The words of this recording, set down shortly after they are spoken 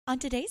On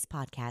today's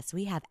podcast,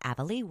 we have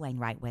Avoly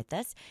Wainright with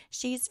us.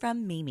 She's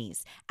from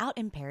Mimi's out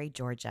in Perry,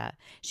 Georgia.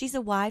 She's a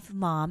wife,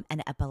 mom,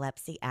 and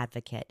epilepsy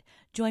advocate.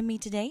 Join me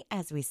today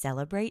as we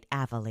celebrate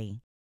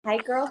Avoly. Hey,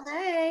 girl.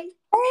 Hey.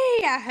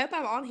 Hey, I hope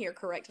I'm on here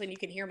correctly and you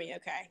can hear me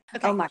okay.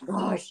 Oh, my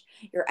gosh.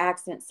 Your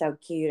accent's so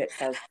cute. It's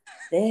so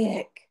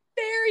thick.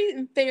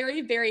 Very,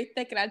 very, very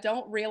thick. And I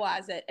don't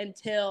realize it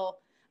until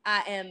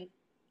I am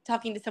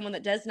talking to someone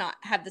that does not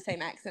have the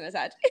same accent as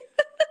I do.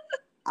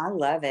 I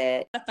love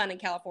it. Fun in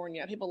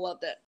California. People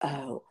loved it.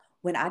 Oh,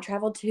 when I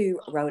traveled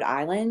to Rhode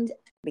Island,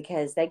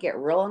 because they get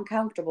real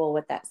uncomfortable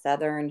with that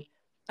Southern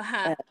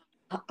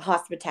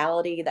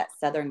hospitality, that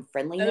Southern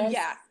friendliness. Oh,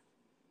 yeah.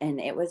 And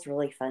it was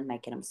really fun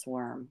making them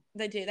squirm.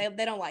 They do.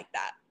 They don't like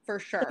that, for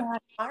sure.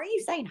 Like, why are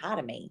you saying hi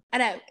to me? I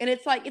know. And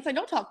it's like,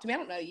 don't talk to me. I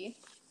don't know you.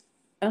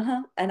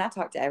 And I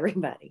talk to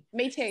everybody.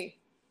 Me too.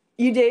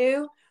 You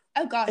do?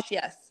 Oh, gosh,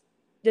 yes.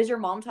 Does your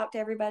mom talk to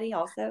everybody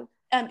also?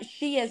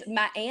 She is.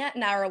 My aunt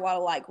and I are a lot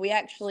alike. We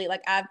actually,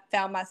 I've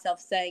found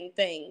myself saying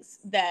things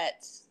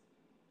that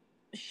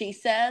she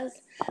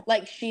says.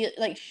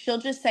 She'll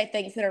just say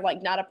things that are,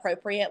 not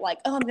appropriate. Like,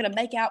 oh, I'm going to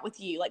make out with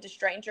you, to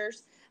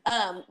strangers.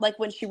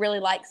 When she really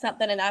likes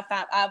something, and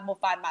I will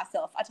find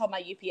myself. I told my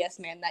UPS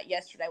man that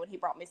yesterday when he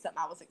brought me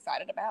something I was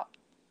excited about.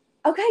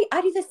 Okay, I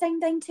do the same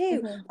thing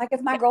too. Mm-hmm.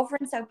 If my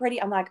girlfriend's so pretty,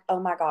 I'm like,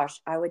 oh my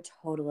gosh, I would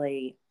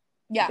totally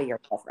be your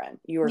girlfriend.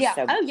 You are so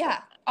beautiful. Oh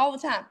yeah, all the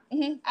time.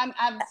 Mm-hmm.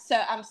 I'm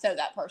so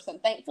that person.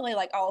 Thankfully,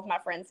 all of my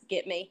friends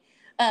get me.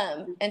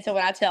 And so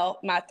when I tell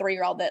my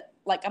 3-year-old that,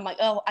 I'm like,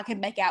 oh, I can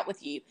make out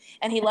with you,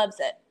 and he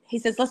loves it. He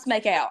says, let's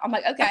make out. I'm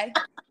like, okay,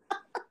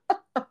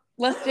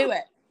 let's do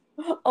it.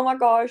 Oh my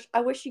gosh,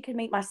 I wish you could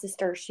meet my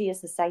sister. She is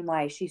the same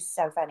way. She's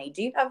so funny.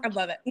 I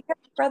love it. Do you have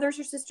brothers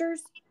or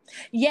sisters?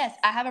 Yes,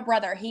 I have a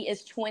brother. He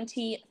is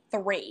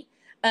 23.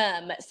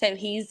 So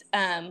he's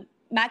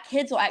my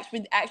kids will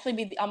actually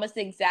be almost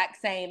the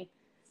exact same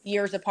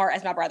years apart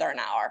as my brother and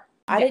I are.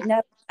 I didn't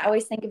know. I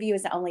always think of you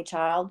as the only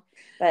child,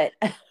 but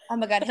oh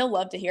my God, he'll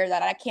love to hear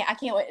that. I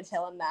can't wait to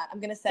tell him that. I'm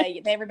gonna say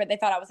they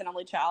thought I was an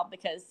only child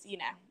because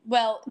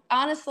well,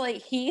 honestly,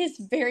 he is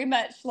very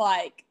much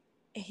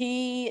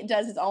he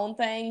does his own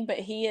thing, but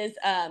he's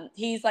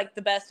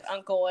the best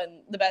uncle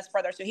and the best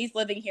brother. So he's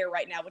living here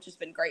right now, which has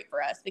been great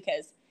for us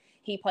because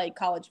he played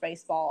college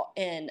baseball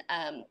in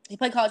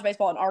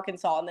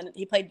Arkansas, and then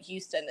he played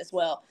Houston as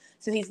well.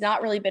 So he's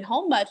not really been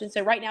home much, and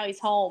so right now he's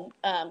home,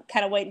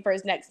 kind of waiting for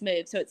his next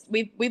move. So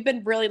we've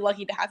been really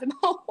lucky to have him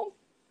home.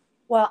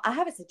 Well, I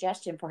have a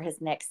suggestion for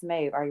his next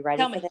move. Are you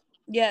ready for this?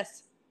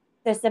 Yes.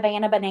 The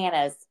Savannah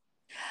Bananas.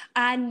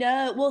 I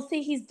know. Well,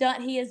 see, he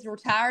has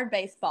retired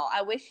baseball.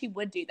 I wish he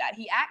would do that.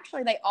 They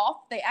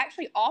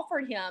actually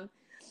offered him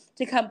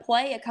to come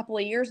play a couple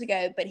of years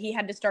ago, but he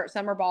had to start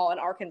summer ball in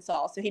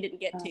Arkansas, so he didn't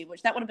get to,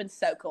 which that would have been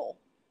so cool.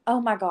 Oh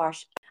my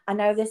gosh. I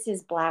know this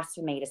is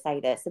blasphemy to say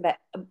this, but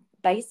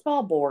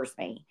baseball bores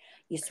me.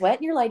 You sweat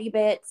in your lady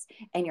bits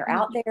and you're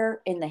out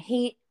there in the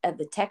heat of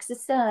the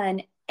Texas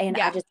sun, and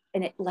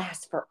and it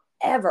lasts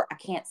forever. I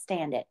can't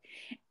stand it.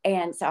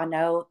 And so I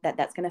know that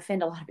that's going to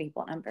offend a lot of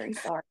people, and I'm very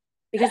sorry.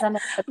 Because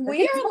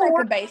we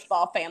are a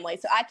baseball family,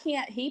 so I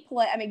can't.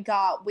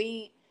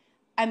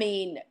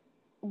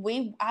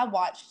 I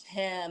watched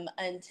him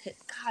until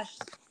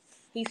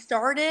he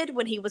started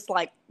when he was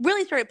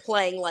really started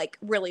playing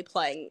really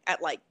playing at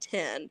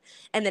 10,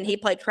 and then he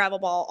played travel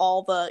ball,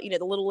 all the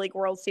the Little League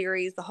World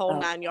Series, the whole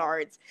 9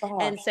 yards,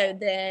 and so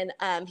then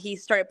he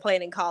started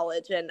playing in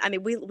college, and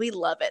we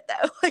love it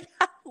though.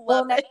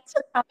 Well, now it's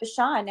your time to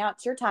shine. Now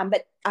it's your time.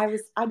 But I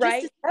just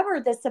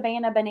discovered the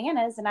Savannah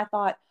Bananas, and I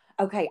thought,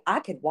 okay, I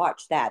could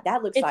watch that.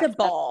 That looks like a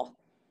ball.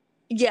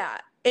 Yeah,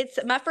 it's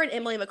my friend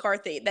Emily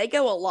McCarthy. They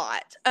go a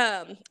lot,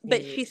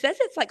 but she says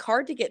it's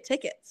hard to get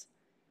tickets.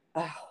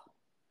 Oh,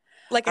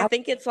 I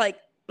think it's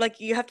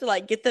you have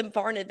to get them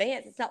far in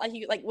advance. It's not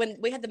you when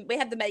we had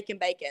the Macon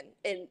Bacon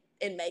in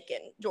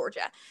Macon,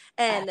 Georgia,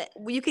 and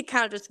you could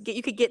kind of just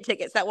get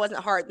tickets. That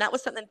wasn't hard. And that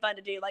was something fun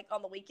to do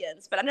on the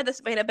weekends. But I know the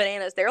Savannah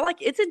Bananas, they're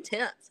it's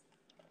intense.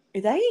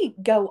 They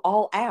go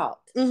all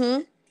out.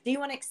 Mm-hmm. Do you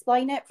want to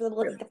explain it for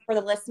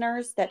the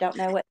listeners that don't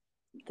know what?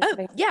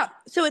 Yeah.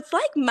 So it's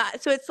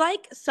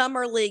like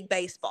summer league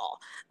baseball.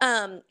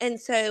 And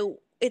so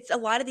it's a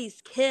lot of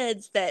these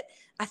kids that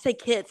I say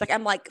kids,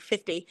 I'm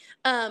 50.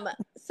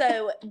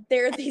 So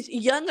they're these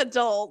young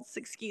adults,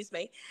 excuse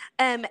me.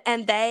 And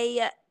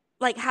they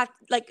have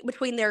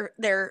between their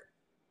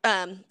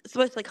it's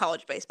mostly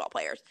college baseball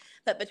players,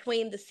 but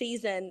between the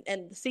season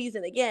and the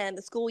season again,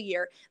 the school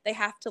year, they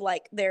have to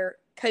their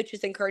coaches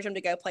encourage them to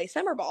go play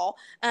summer ball.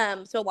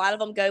 So a lot of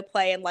them go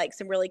play in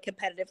some really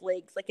competitive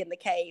leagues, in the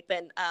Cape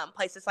and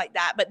places like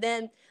that. But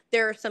then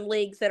there are some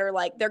leagues that are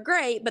they're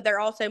great, but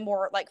they're also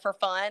more for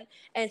fun.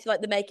 And so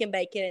the Macon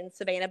Bacon and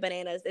Savannah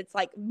Bananas, it's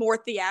more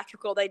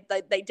theatrical. They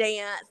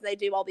dance, they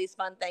do all these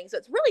fun things. So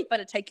it's really fun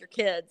to take your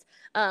kids.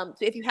 So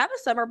if you have a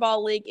summer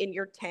ball league in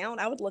your town,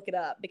 I would look it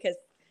up because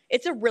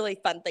it's a really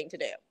fun thing to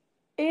do.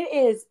 It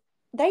is.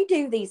 They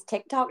do these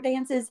TikTok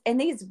dances, and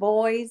these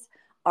boys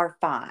are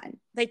fine.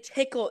 They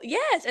tickle.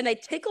 Yes, and they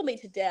tickle me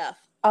to death.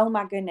 Oh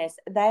my goodness.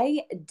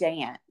 They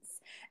dance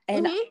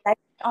and they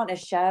on a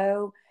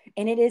show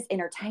and it is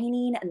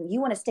entertaining and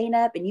you want to stand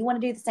up and you want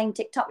to do the same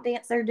TikTok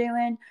dance they're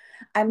doing.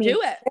 I mean,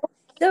 Do it.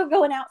 they're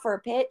going out for a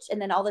pitch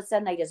and then all of a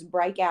sudden they just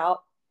break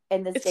out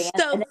in this It's dance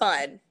so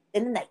fun.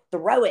 And then they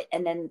throw it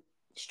and then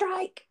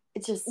strike.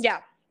 It's just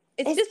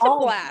It's just a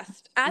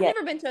blast. I've yes.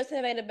 never been to a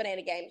Savannah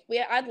Banana Games.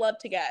 I'd love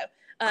to go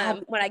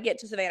when I get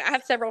to Savannah. I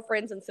have several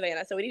friends in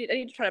Savannah, so I need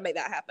to try to make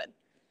that happen.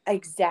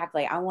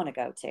 Exactly. I want to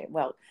go too.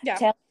 Well,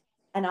 tell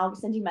and I'll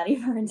send you money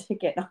for a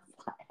ticket.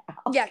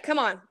 Yeah, come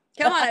on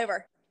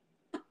over.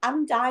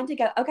 I'm dying to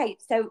go. Okay,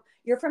 so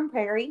you're from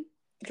Perry,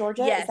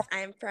 Georgia? Yes,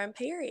 I'm from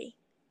Perry.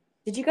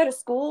 Did you go to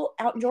school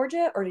out in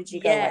Georgia or did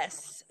you go?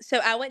 Yes. So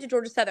I went to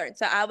Georgia Southern.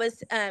 So I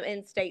was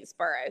in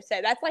Statesboro.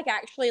 So that's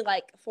actually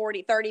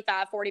 40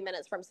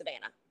 minutes from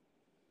Savannah.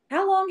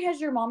 How long has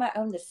your mama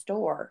owned the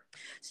store?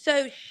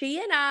 So she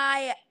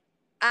and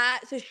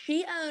so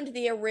she owned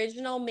the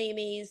original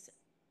Mimi's,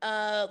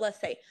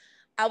 let's see,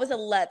 I was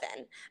 11,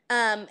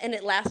 and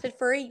it lasted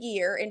for a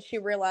year, and she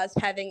realized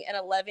having an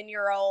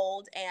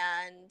 11-year-old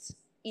and,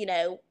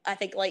 I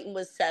think Layton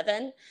was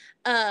 7,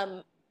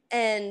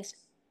 and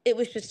she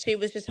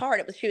was just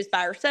hard. She was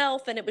by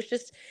herself, and it was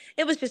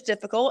just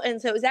difficult.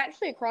 And so it was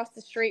actually across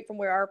the street from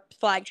where our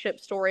flagship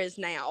store is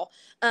now.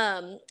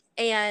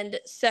 And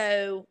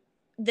so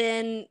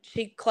then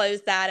she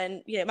closed that,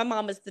 and my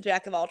mom is the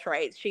jack of all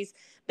trades. She's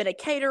been a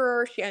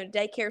caterer, she owned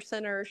daycare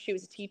centers, she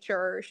was a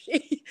teacher, she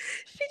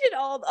did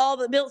all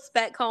the built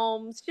spec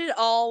homes, she did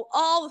all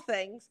the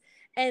things.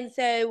 And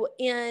so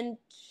in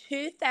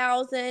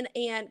 2000,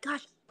 and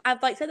gosh, I've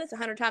said this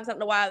 100 times, I don't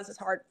know why this is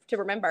hard to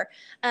remember.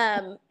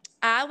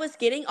 I was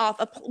getting off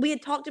we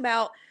had talked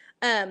about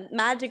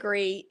my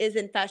degree is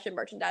in fashion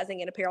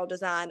merchandising and apparel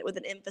design with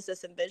an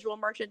emphasis in visual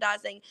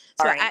merchandising.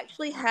 So I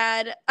actually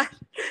had,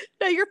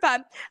 no, you're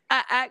fine.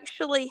 I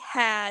actually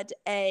had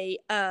a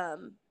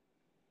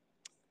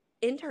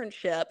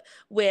internship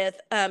with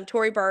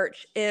Tory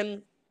Burch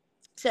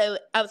so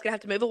I was going to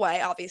have to move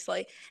away,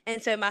 obviously.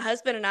 And so my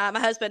husband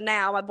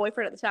now, my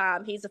boyfriend at the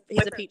time, he's a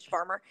peach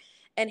farmer.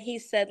 And he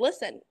said,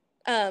 listen,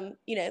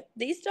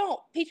 peaches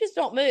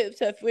don't move.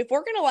 So if we're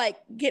going to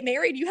get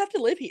married, you have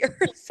to live here.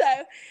 So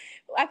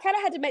I kind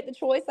of had to make the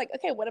choice,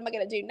 okay, what am I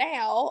going to do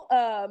now?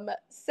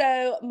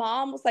 So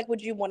mom was like,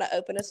 would you want to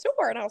open a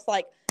store? And I was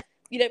like,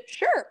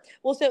 sure.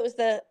 Well, so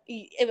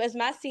it was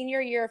my senior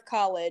year of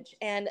college,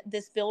 and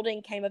this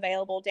building came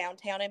available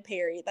downtown in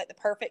Perry, the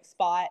perfect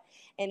spot.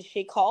 And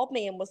she called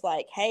me and was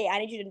like, hey, I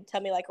need you to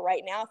tell me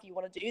right now if you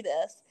want to do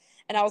this.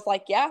 And I was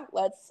like, yeah,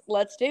 let's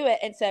do it.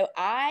 And so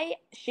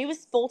she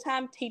was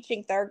full-time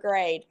teaching 3rd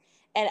grade,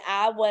 and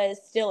I was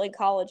still in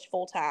college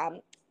full-time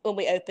when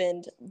we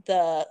opened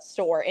the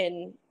store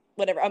in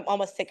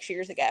almost 6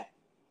 years ago.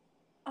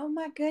 Oh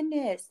my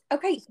goodness.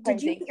 Okay.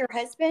 Did you meet your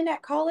husband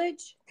at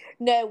college?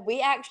 No,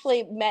 we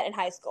actually met in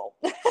high school.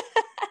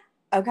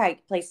 Okay.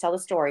 Please tell the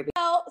story.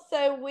 Well,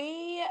 so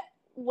we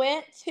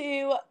went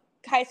to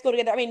high school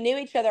together. Knew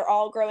each other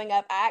all growing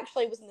up. I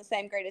actually was in the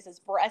same grade as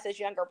his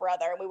younger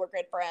brother, and we were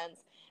good friends.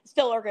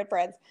 Still are good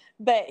friends.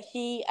 But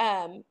he,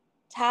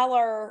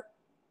 Tyler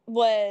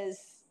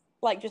was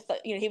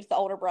he was the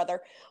older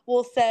brother.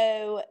 Well,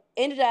 so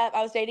ended up,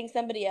 I was dating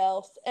somebody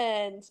else,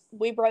 and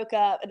we broke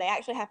up, and they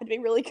actually happened to be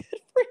really good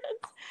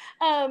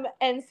friends.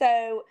 And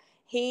so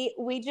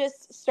we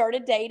just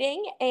started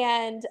dating,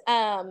 and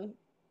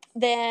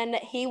then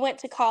he went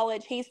to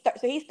college. He's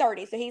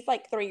 30, so he's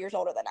 3 years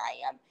older than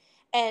I am.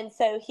 And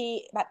so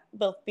he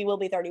will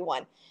be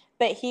 31.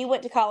 But he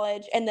went to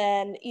college, and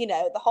then,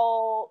 the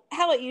whole,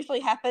 how it usually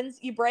happens,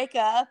 you break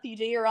up, you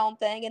do your own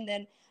thing, and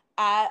then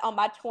on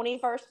my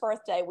 21st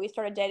birthday, we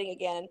started dating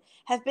again and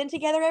have been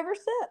together ever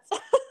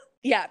since.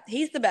 Yeah,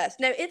 he's the best.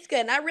 No, it's good.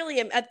 And I really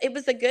am. It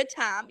was a good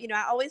time.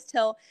 I always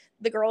tell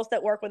the girls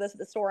that work with us at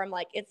the store, I'm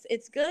like,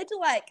 it's good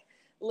to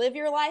live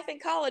your life in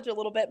college a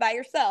little bit by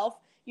yourself.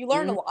 You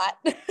learn a lot.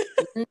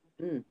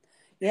 Mm-hmm.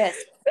 Yes,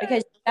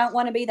 because you don't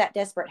want to be that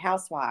desperate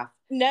housewife.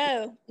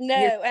 No.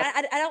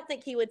 I don't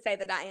think he would say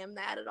that I am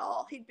that at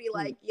all. He'd be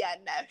like, yeah,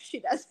 no,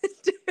 she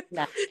doesn't.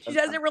 No. She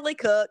doesn't really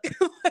cook.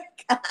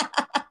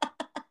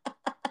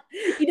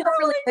 You don't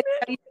really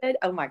cook.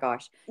 Oh my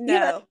gosh.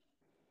 No.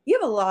 You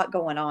have a lot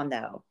going on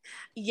though.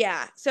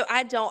 Yeah. So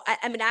I don't, I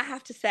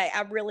have to say,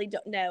 I really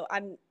don't know.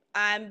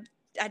 I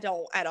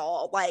don't at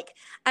all.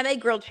 I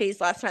made grilled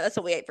cheese last night. That's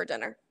what we ate for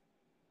dinner.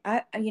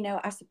 I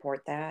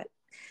support that.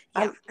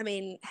 Yeah.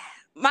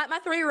 My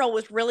 3-year-old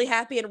was really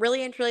happy, and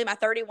really and truly my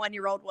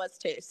 31-year-old was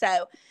too.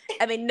 So,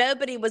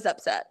 nobody was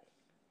upset.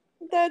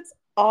 That's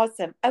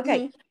awesome. Okay.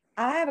 Mm-hmm.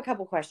 I have a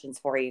couple questions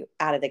for you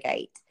out of the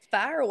gate.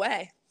 Fire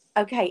away.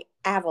 Okay.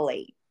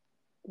 Avoly.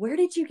 Where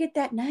did you get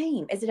that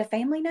name? Is it a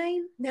family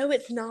name? No,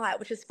 it's not,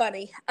 which is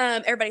funny.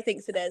 Everybody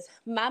thinks it is.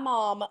 My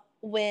mom,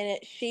 when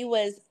she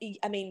was,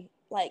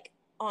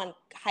 on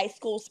high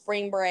school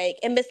spring break,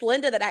 and Miss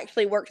Linda that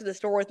actually worked at the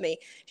store with me,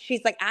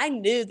 she's like, I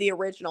knew the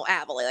original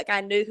Avoly.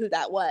 I knew who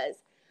that was.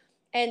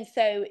 And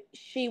so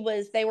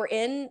they were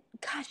in,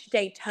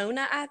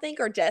 Daytona, I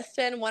think, or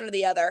Destin, one or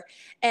the other.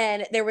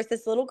 And there was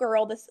this little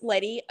girl, this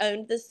lady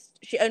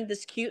she owned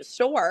this cute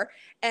store,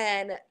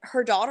 and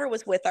her daughter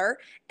was with her.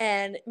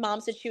 And mom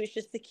said she was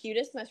just the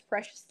cutest, most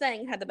precious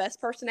thing, had the best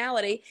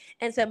personality.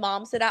 And so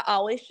mom said, I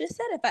always just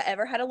said if I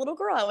ever had a little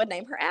girl, I would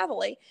name her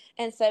Avoly.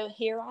 And so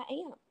here I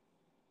am.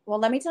 Well,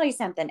 let me tell you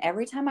something.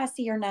 Every time I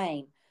see your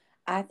name,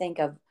 I think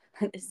of,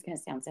 this is going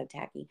to sound so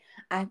tacky,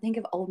 I think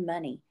of old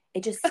money.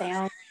 It just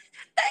sounds.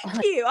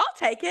 Thank you. I'll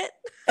take it.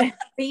 But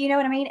you know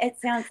what I mean? It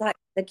sounds like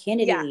the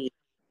Kennedy,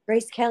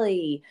 Grace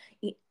Kelly,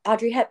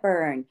 Audrey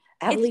Hepburn,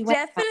 Avoly It's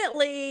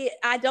definitely,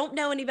 I don't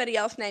know anybody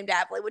else named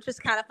Avoly, which is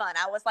kind of fun.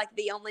 I was like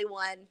the only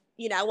one,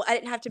 I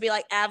didn't have to be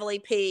like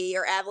Avoly P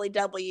or Avoly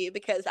W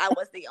because I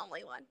was the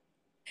only one.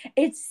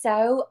 It's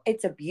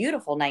a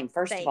beautiful name,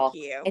 first of all.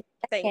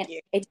 Thank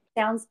you. It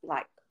sounds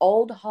like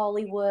old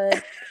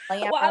Hollywood.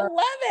 Well, I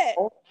love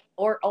it.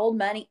 Or old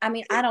money. I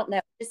mean, I don't know.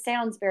 It just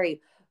sounds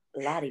very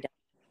la-di-da.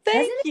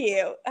 Thank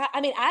you.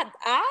 I mean,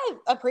 I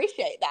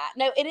appreciate that.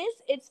 No,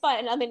 it's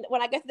fun. I mean,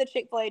 when I go to the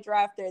Chick-fil-A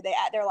drive-thru,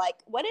 they're like,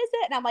 what is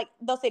it? And I'm like,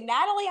 they'll say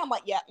Natalie. I'm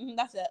like, yeah,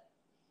 that's it.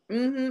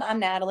 I'm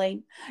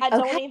Natalie. I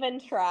don't even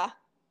try.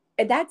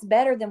 That's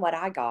better than what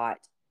I got.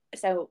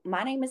 So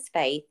my name is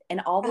Faith,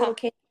 and all the little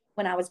kids,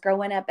 when I was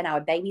growing up and I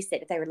would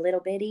babysit, if they were little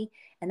bitty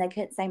and they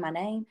couldn't say my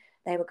name,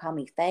 they would call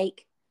me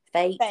Fake.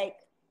 Fake. Fake.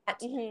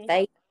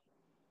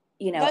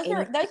 Those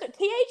are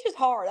TH is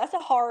hard. That's a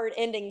hard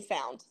ending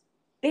sound.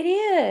 It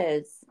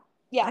is.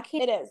 Yeah,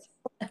 it is.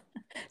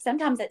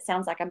 Sometimes it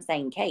sounds like I'm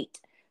saying Kate.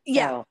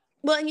 Yeah.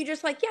 Well, and you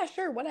just like, yeah,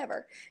 sure,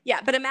 whatever.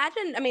 Yeah, but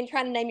imagine,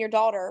 trying to name your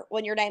daughter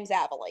when your name's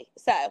Avoly.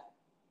 So,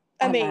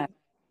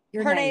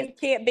 her name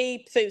can't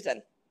be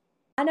Susan.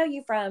 I know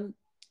you from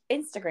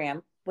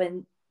Instagram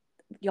when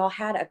y'all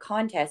had a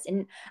contest,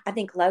 and I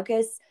think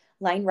Locust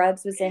Lane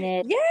Rubs was in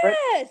it.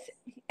 Yes.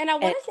 And I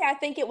want to say, I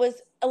think it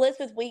was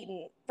Elizabeth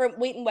Wheaton from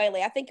Wheaton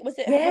Whaley. I think was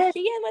she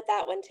in with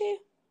that one too?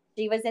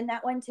 She was in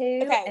that one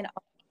too. Okay. And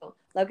also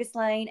Locust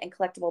Lane and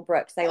Collectible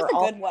Brooks. They that was were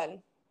a all good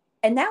one.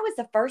 And that was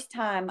the first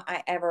time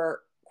I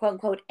ever, quote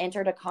unquote,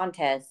 entered a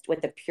contest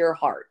with a pure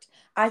heart.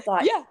 I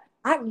thought,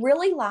 I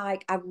really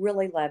loved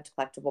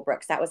Collectible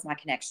Brooks. That was my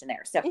connection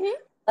there. So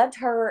loved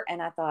her.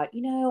 And I thought,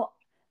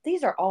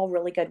 these are all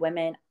really good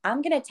women.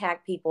 I'm going to tag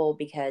people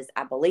because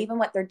I believe in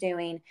what they're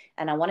doing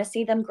and I want to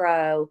see them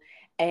grow.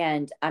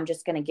 And I'm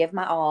just going to give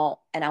my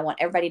all. And I want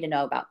everybody to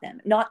know about them.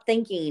 Not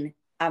thinking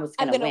I was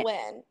going to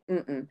win.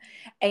 Mm-mm.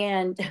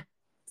 And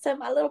so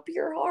my little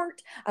pure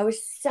heart, I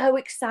was so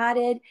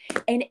excited.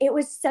 And it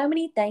was so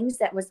many things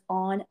that was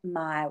on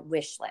my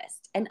wish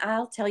list. And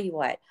I'll tell you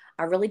what,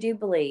 I really do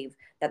believe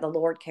that the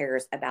Lord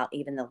cares about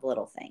even the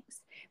little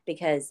things,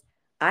 because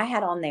I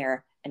had on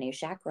there a new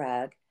Shack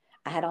rug.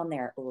 I had on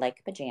there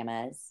lake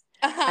pajamas.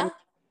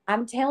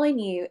 I'm telling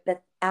you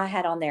that I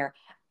had on there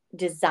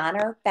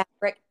designer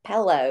fabric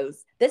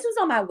pillows. This was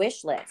on my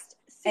wish list.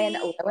 See? And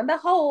lo and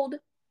behold,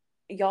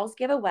 y'all's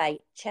giveaway,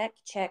 check.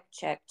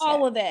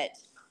 All of it.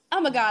 Oh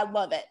my God,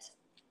 love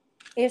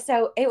it.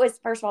 So it was,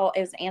 first of all,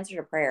 it was an answer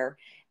to prayer,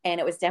 and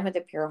it was done with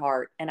a pure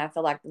heart. And I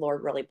feel like the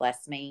Lord really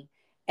blessed me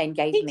and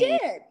gave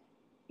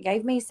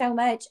me so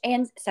much.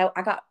 And so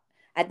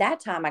at that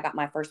time, I got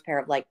my first pair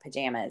of lake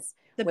pajamas.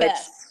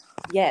 Best.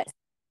 Yes,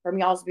 from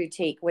y'all's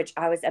boutique, which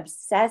I was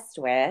obsessed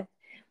with.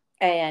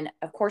 And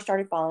of course,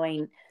 started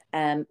following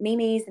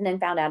Mimi's, and then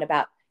found out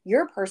about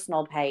your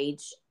personal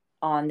page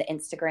on the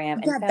Instagram.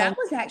 Yeah, that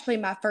was actually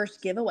my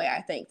first giveaway,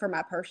 I think, for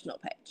my personal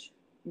page.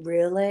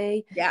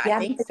 Really? Yeah, I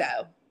think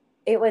so.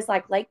 It was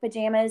like lake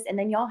pajamas, and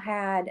then y'all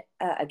had,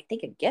 I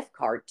think, a gift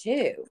card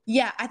too.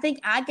 Yeah, I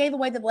think I gave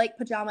away the lake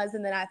pajamas,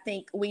 and then I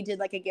think we did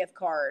like a gift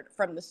card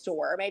from the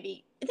store.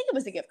 Maybe, I think it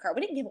was a gift card.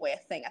 We didn't give away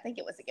a thing. I think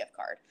it was a gift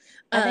card.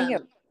 I think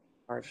it was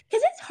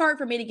because it's hard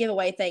for me to give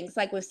away things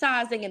like with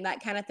sizing and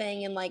that kind of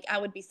thing. And like, I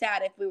would be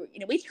sad if we were,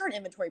 we turn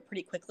inventory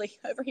pretty quickly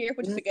over here,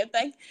 which is a good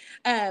thing.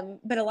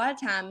 But a lot of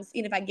times,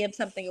 if I give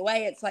something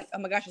away, it's like, oh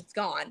my gosh, it's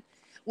gone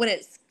when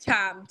it's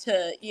time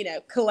to,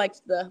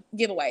 collect the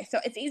giveaway. So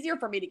it's easier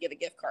for me to give a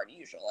gift card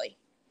usually.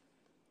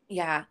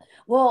 Yeah.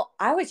 Well,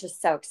 I was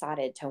just so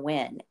excited to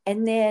win.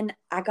 And then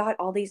I got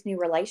all these new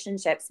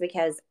relationships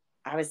because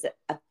I was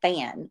a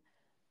fan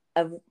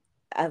of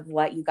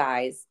what you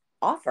guys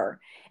offer.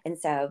 And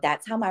so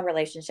that's how my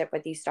relationship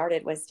with you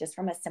started, was just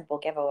from a simple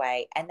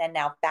giveaway. And then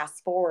now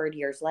fast forward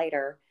years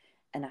later,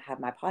 and I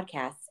have my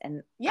podcast,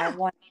 and I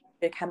want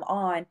you to come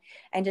on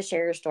and just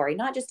share your story,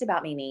 not just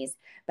about Mimi's,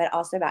 but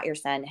also about your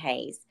son,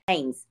 Haynes.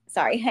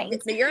 Sorry,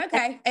 Haynes. You're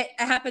okay. It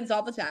happens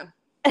all the time.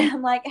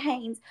 I'm like,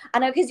 Haynes. I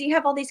know, because you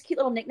have all these cute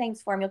little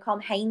nicknames for him. You'll call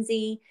him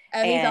Hainesy.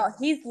 Oh,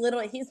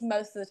 he's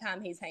most of the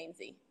time he's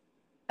Hainesy.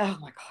 Oh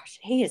my gosh,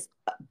 he is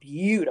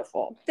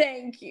beautiful.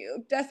 Thanking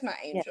you. That's my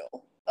angel. Yeah.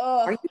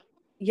 Oh.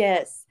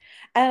 Yes.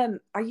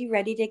 Are you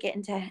ready to get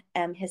into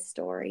his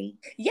story?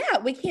 Yeah,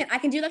 we can. I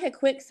can do like a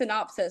quick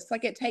synopsis.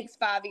 Like, it takes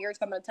 5 years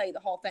if I'm going to tell you the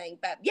whole thing.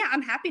 But yeah,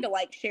 I'm happy to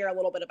like share a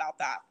little bit about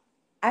that.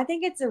 I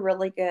think it's a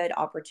really good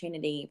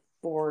opportunity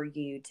for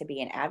you to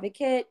be an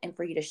advocate and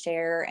for you to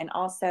share. And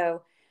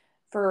also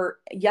for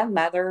young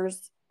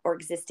mothers or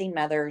existing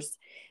mothers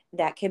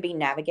that could be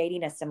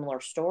navigating a similar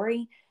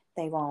story,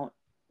 they won't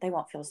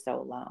feel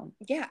so alone.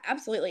 Yeah,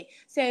 absolutely.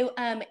 So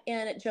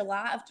in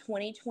July of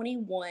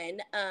 2021,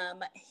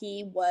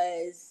 he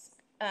was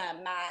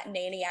my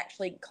nanny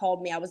actually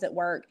called me. I was at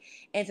work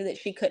and said that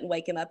she couldn't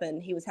wake him up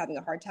and he was having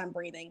a hard time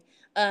breathing.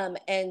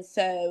 And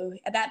so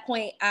at that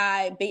point,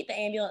 I beat the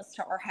ambulance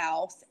to our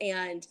house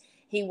and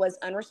he was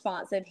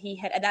unresponsive. He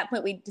had, at that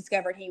point, we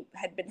discovered he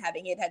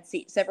had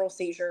several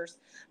seizures.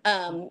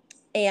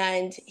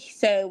 And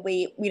so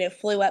we,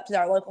 flew up to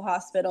our local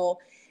hospital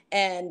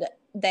and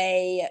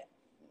they,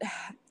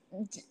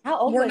 How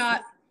old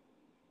was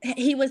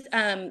he was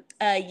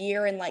a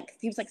year and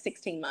he was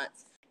 16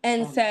 months.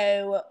 And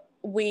so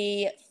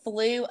we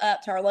flew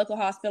up to our local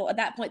hospital. At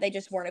that point, they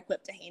just weren't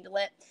equipped to handle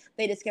it.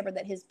 They discovered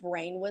that his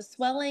brain was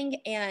swelling.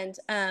 And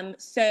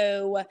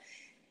so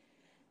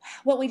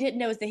what we didn't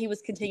know is that he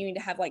was continuing to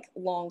have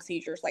long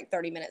seizures,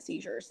 30-minute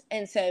seizures.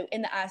 And so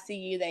in the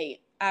ICU,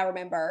 I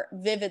remember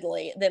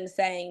vividly them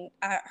saying,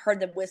 I heard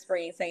them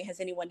whispering saying, has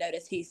anyone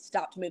noticed he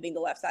stopped moving the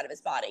left side of his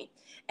body?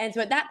 And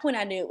so at that point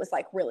I knew it was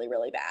really,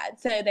 really bad.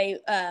 So they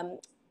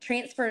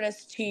transferred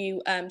us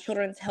to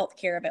Children's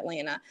Healthcare of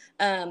Atlanta,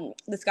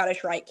 the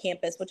Scottish Rite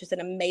campus, which is an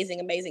amazing,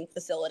 amazing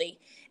facility.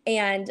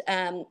 And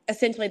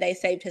essentially they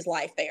saved his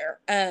life there.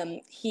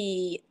 At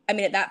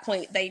that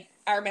point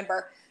I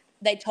remember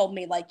they told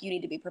me you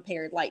need to be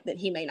prepared, that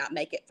he may not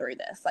make it through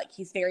this.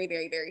 He's very,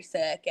 very, very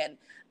sick. And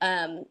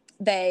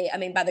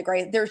by the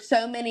grace, there's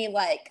so many,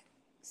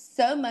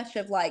 so much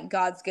of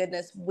God's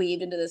goodness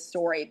weaved into this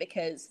story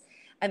because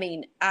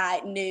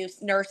I knew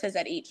nurses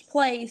at each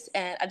place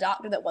and a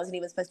doctor that wasn't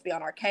even supposed to be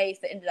on our case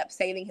that ended up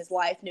saving his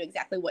life, knew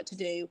exactly what to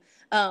do,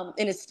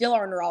 and is still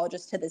our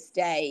neurologist to this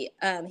day.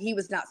 He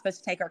was not supposed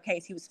to take our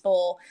case. He was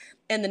full.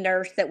 And the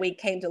nurse that we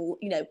came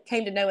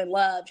to know and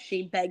love,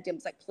 she begged him,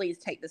 was please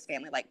take this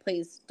family.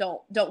 Please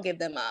don't give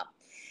them up.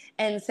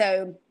 And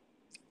so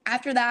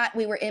after that,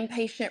 we were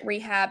inpatient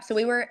rehab. So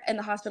we were in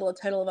the hospital a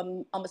total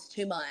of almost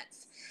 2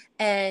 months.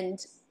 And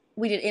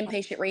we did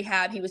inpatient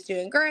rehab. He was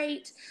doing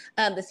great.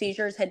 The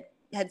seizures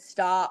had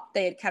stopped.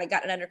 They had kind of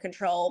gotten under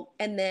control.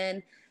 And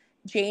then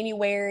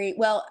January,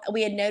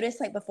 we had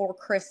noticed before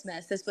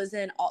Christmas, this was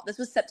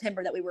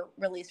September that we were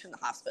released from the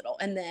hospital.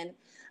 And then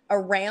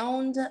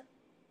around,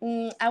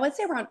 I would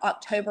say around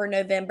October,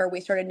 November,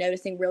 we started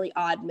noticing really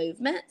odd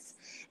movements.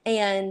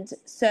 And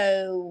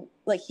so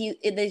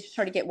they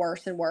started to get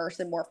worse and worse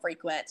and more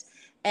frequent.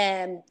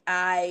 And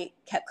I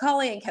kept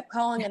calling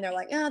and they're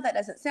like, oh, that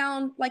doesn't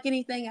sound like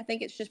anything. I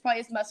think it's just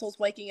probably his muscles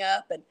waking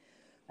up and,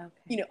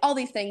 all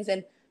these things.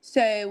 And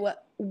so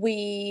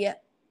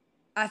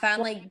I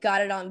finally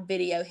got it on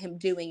video, him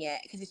doing it,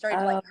 because he started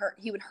to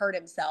he would hurt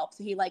himself.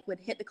 So he would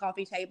hit the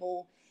coffee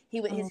table.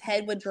 His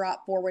head would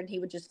drop forward and he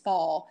would just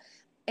fall.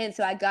 And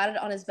so I got it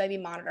on his baby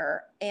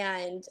monitor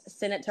and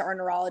sent it to our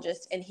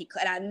neurologist. And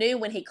I knew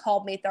when he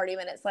called me 30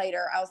 minutes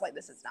later, I was like,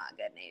 this is not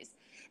good news.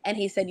 And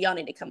he said, y'all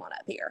need to come on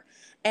up here.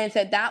 And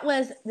so that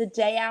was the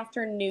day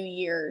after New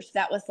Year's.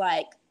 That was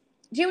it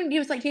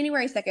was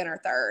January 2nd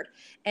or 3rd.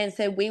 And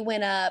so we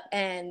went up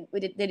and they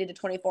did a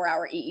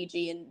 24-hour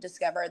EEG and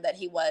discovered that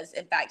he was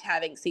in fact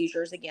having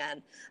seizures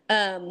again.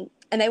 And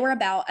they were at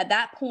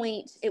that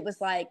point, it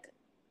was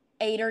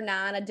 8 or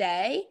 9 a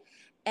day.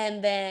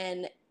 And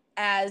then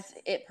as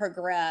it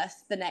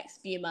progressed the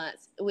next few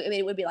months,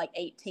 it would be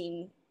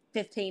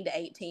 15 to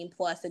 18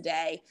 plus a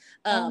day.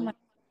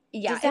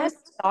 Yeah, does that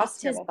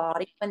exhaust his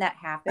body when that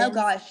happens? Oh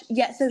gosh,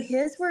 yeah. So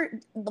his were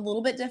a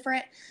little bit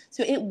different.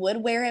 So it would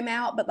wear him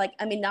out, but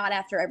not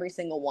after every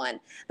single one.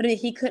 But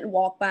he couldn't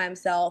walk by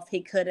himself.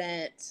 He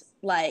couldn't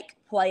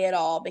play at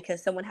all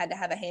because someone had to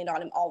have a hand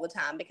on him all the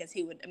time because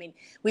he would.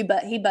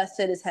 He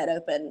busted his head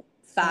open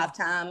 5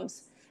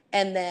 times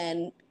and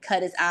then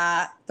cut his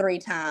eye 3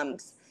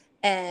 times.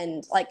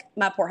 And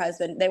my poor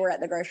husband, they were at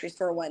the grocery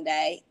store one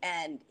day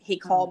and he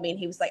called me and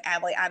he was like,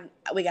 Avoly,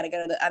 we got to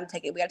go we got to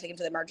take him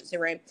to the emergency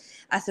room.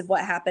 I said,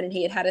 what happened? And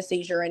he had a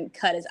seizure and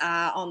cut his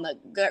eye on the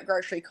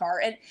grocery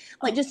cart and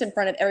just in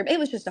front of everybody. It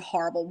was just a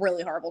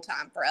really horrible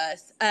time for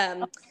us.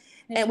 And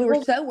we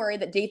were so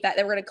worried that they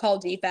were going to call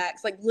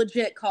DFACS,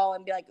 legit call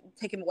and be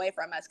take him away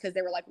from us. Cause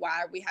they were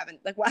why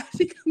is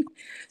he coming?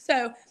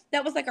 So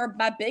that was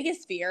my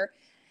biggest fear.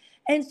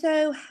 And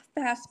so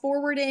fast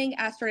forwarding,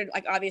 I started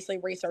obviously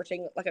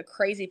researching a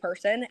crazy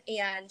person.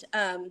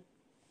 And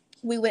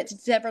we went to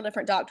several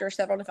different doctors,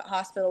 several different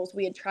hospitals.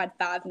 We had tried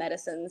 5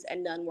 medicines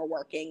and none were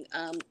working.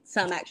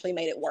 Some actually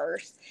made it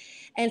worse.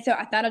 And so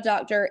I found a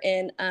doctor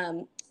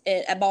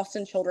at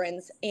Boston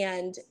Children's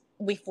and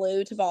we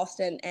flew to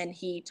Boston and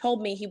he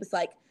told me, he was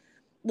like,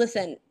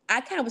 listen,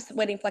 I kind of was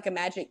waiting for a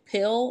magic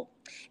pill.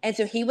 And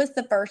so he was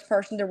the first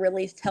person to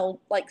really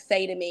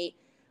say to me,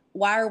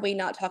 why are we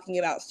not talking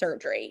about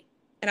surgery?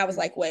 And I was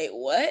like, wait,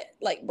 what?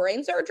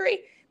 Brain surgery?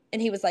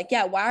 And he was like,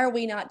 yeah, why are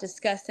we not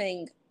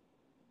discussing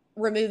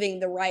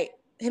removing the right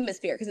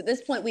hemisphere? Because at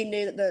this point we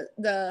knew that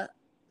the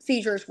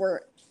seizures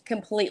were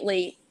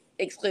completely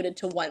excluded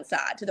to one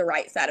side, to the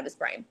right side of his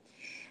brain.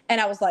 And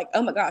I was like,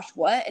 oh my gosh,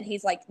 what? And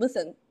he's like,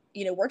 listen,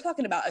 we're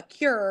talking about a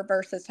cure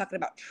versus talking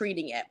about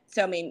treating it.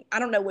 So, I mean, I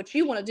don't know what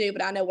you want to do,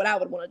 but I know what I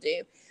would want to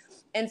do.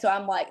 And so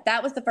I'm like,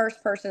 that was the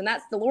first person.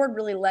 That's the Lord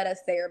really led us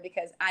there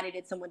because I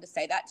needed someone to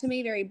say that to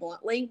me very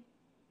bluntly.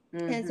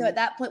 Mm-hmm. And so at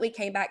that point, we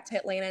came back to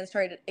Atlanta and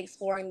started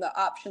exploring the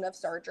option of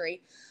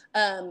surgery.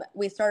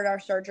 We started our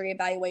surgery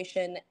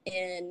evaluation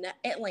in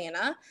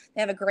Atlanta.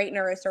 They have a great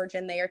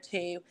neurosurgeon there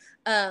too.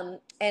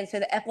 And so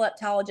the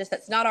epileptologist,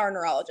 that's not our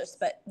neurologist,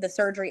 but the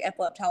surgery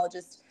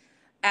epileptologist,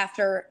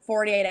 after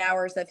 48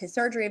 hours of his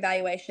surgery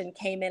evaluation,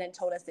 came in and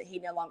told us that he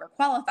no longer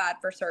qualified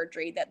for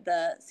surgery, that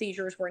the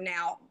seizures were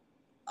now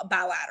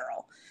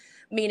bilateral,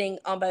 meaning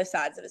on both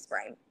sides of his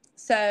brain.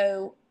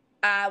 So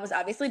I was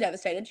obviously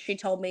devastated. She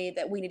told me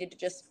that we needed to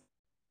just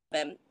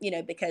him,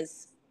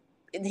 because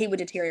he would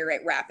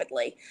deteriorate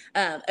rapidly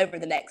over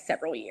the next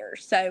several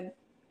years. So,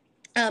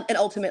 and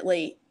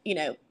ultimately,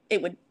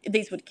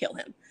 these would kill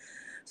him.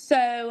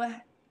 So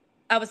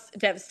I was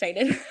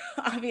devastated,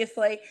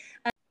 obviously.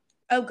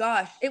 Oh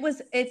gosh, it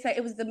was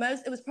probably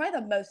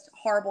the most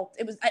horrible.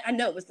 I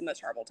know it was the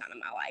most horrible time in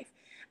my life.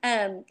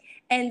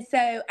 And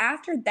so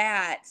after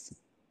that,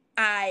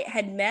 I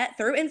had met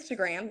through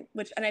Instagram,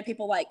 which I know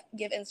people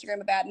give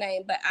Instagram a bad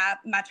name, but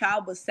my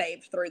child was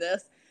saved through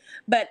this.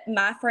 But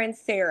my friend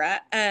Sarah,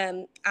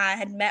 I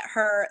had met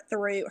her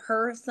through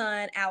her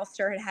son,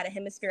 Alistair, had a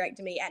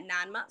hemispherectomy at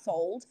 9 months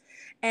old.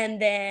 And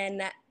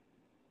then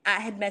I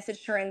had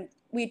messaged her and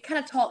we'd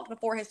kind of talked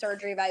before his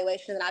surgery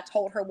evaluation, and I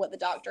told her what the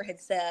doctor had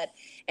said.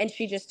 And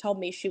she just told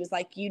me, she was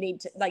like, you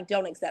need to,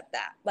 don't accept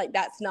that.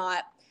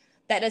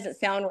 That doesn't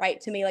sound right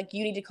to me.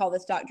 You need to call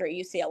this doctor at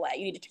UCLA.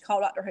 You need to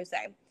call Dr.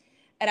 Jose.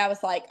 And I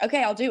was like,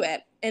 okay, I'll do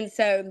it. And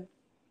so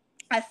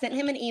I sent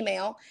him an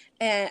email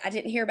and I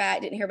didn't hear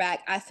back.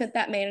 I sent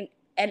that man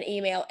an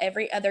email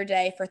every other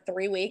day for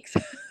 3 weeks,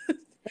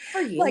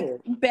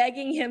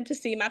 begging him to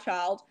see my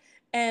child.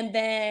 And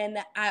then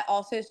I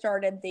also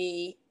started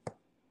we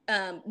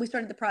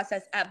started the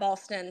process at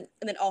Boston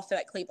and then also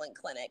at Cleveland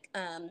Clinic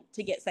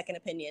to get second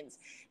opinions.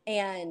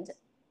 And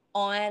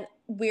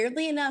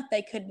weirdly enough,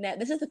 they could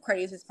this is the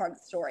craziest part of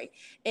the story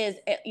is,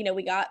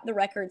 we got the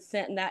records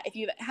sent, and that if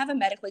you have a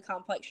medically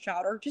complex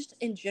child or just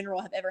in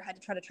general have ever had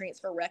to try to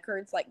transfer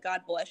records,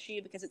 God bless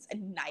you, because it's a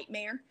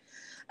nightmare.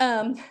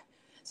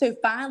 So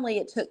finally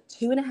it took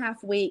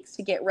 2.5 weeks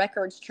to get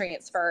records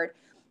transferred.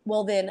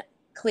 Well, then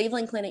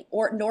Cleveland Clinic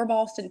nor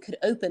Boston could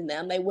open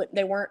them. They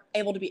weren't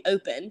able to be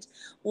opened.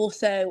 Well,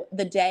 so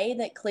the day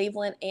that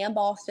Cleveland and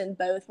Boston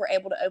both were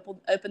able to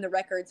open the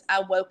records,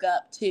 I woke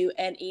up to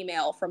an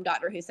email from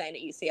Dr. Hussein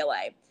at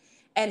UCLA.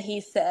 And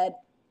he said,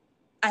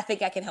 I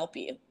think I can help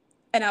you.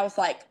 And I was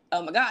like,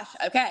 oh my gosh,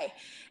 okay.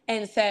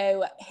 And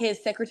so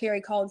his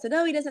secretary called and said,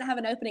 oh, he doesn't have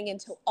an opening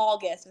until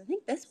August. And I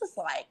think this was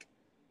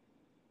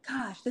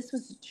this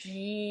was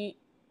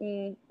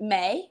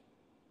May.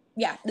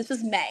 Yeah, this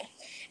was May.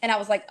 And I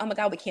was like, oh my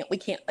God, we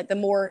can't, the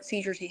more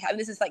seizures he had,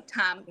 this is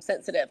time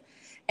sensitive.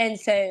 And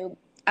so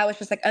I was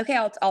just like, okay,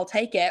 I'll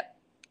take it.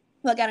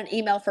 Well, I got an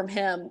email from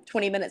him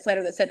 20 minutes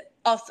later that said,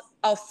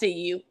 I'll see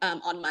you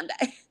on Monday.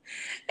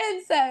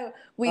 And so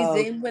we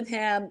Zoomed with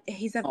him.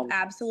 He's an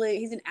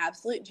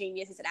absolute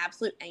genius. He's an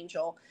absolute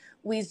angel.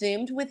 We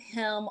Zoomed with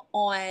him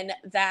on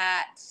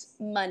that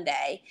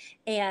Monday,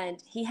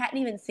 and he hadn't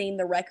even seen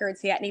the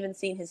records. He hadn't even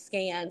seen his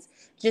scans.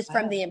 Just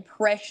from the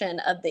impression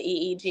of the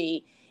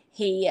EEG,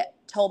 he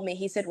told me,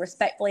 he said,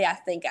 respectfully, I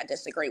think I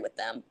disagree with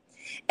them.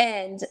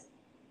 And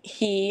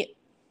he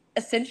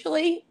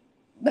essentially,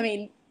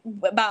 by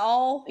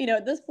all,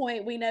 at this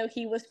point, we know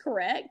he was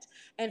correct.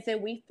 And so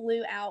we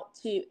flew out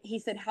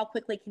he said, how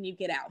quickly can you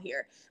get out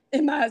here?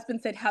 And my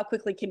husband said, how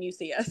quickly can you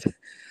see us?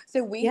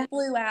 So we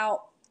flew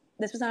out.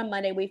 This was on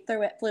Monday. We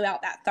flew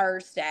out that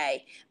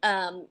Thursday.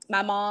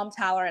 My mom,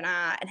 Tyler, and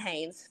I, and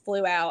Haynes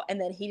flew out.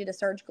 And then he did a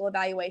surgical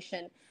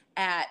evaluation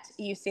at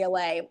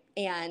UCLA.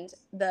 And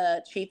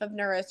the chief of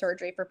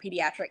neurosurgery for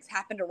pediatrics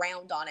happened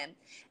around on him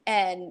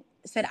and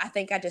said, I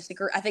think I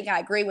disagree. I think I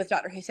agree with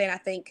Dr. Hussein. I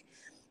think,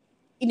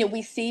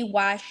 we see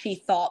why she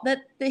thought that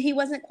he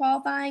wasn't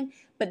qualifying,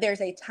 but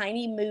there's a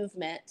tiny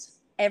movement.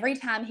 Every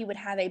time he would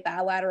have a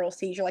bilateral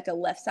seizure, like a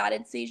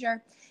left-sided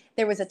seizure,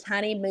 there was a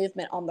tiny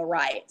movement on the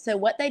right. So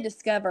what they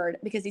discovered,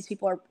 because these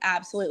people are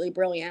absolutely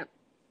brilliant,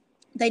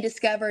 they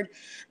discovered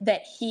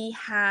that he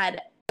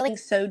had feeling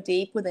so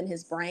deep within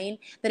his brain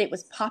that it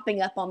was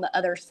popping up on the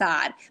other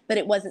side, but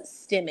it wasn't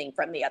stemming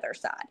from the other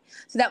side.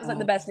 So that was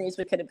the best news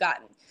we could have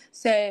gotten.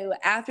 So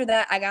after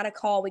that, I got a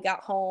call. We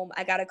got home.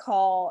 I got a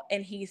call,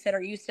 and he said,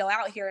 are you still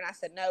out here? And I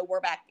said, no, we're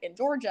back in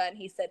Georgia. And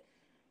he said,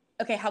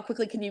 okay, how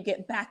quickly can you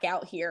get back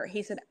out here?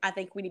 He said, I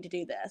think we need to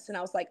do this. And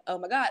I was like, oh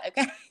my God,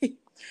 okay.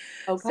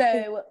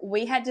 So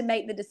we had to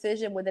make the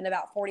decision within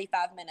about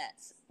 45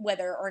 minutes,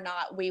 whether or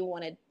not we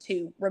wanted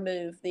to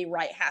remove the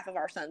right half of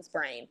our son's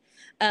brain.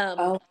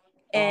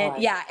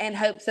 And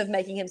hopes of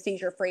making him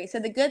seizure free. So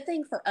the good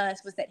thing for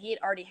us was that he had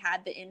already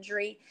had the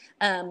injury.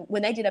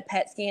 When they did a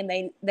PET scan,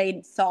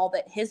 they saw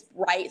that his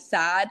right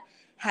side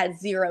had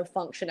zero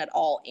function at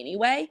all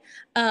anyway.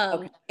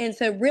 And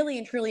so really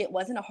and truly, it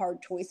wasn't a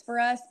hard choice for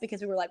us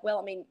because we were like, well,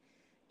 I mean,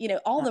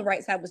 all the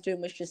right side was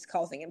doing was just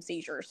causing him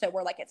seizures. So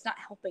we're like, it's not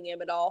helping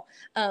him at all.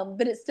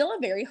 But it's still a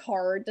very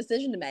hard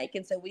decision to make.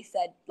 And so we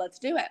said, let's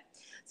do it.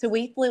 So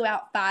we flew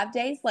out 5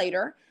 days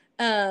later,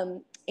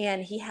 and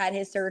he had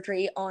his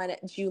surgery on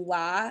June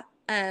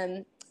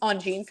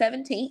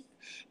 17th.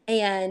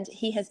 And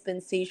he has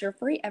been seizure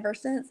free ever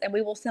since. And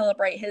we will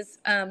celebrate his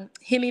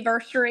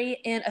hemiversary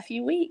in a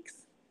few weeks.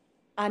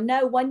 I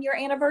know, 1 year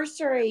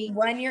anniversary.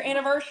 1 year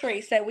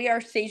anniversary. So we are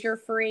seizure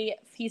free.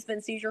 He's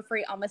been seizure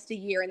free almost a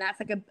year. And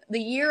that's like the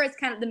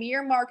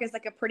year mark is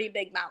like a pretty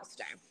big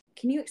milestone.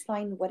 Can you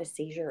explain what a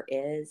seizure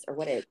is or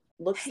what it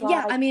looks like?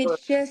 Yeah, I mean,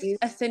 it's just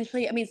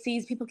essentially,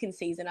 people can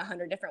seize in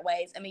 100 different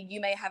ways. I mean,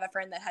 you may have a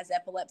friend that has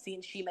epilepsy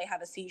and she may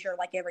have a seizure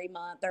like every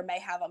month, or may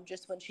have them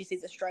just when she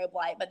sees a strobe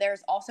light. But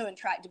there's also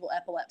intractable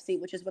epilepsy,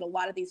 which is what a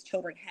lot of these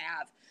children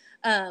have.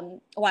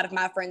 A lot of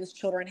my friends'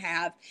 children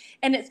have,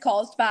 and it's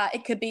caused by,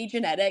 it could be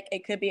genetic.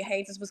 It could be,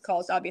 Hayes's was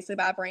caused obviously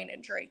by a brain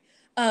injury.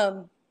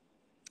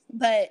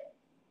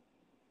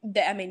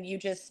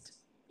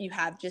 You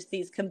have just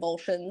these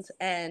convulsions,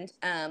 and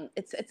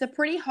it's a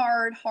pretty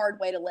hard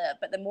way to live.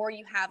 But the more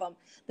you have them,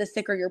 the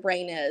sicker your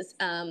brain is,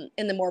 and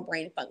the more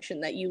brain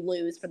function that you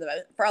lose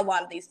for a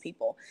lot of these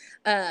people.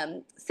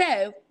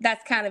 So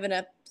that's kind of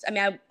I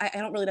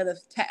don't really know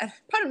I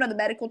probably don't know the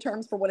medical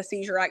terms for what a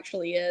seizure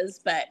actually is,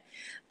 but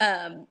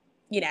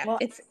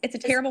it's a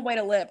terrible way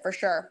to live for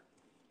sure.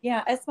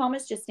 Yeah, us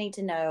mamas just need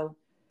to know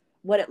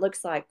what it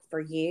looks like for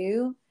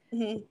you.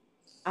 Mm-hmm.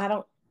 I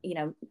don't.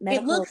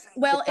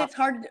 It's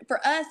hard for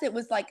us. It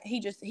was like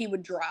he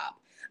would drop,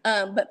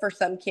 but for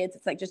some kids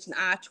it's like just an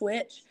eye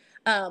twitch.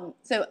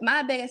 So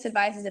my biggest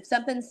advice is if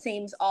something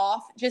seems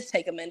off, just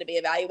take them in to be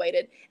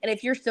evaluated. And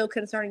if you're still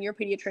concerned and your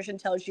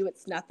pediatrician tells you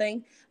it's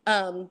nothing,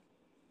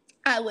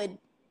 I would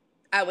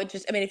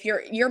just, if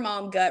your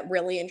mom gut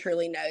really and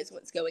truly knows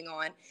what's going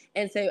on,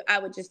 and so I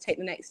would just take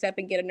the next step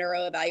and get a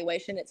neuro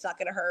evaluation. It's not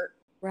going to hurt.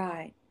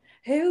 Right.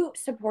 Who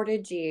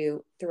supported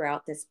you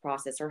throughout this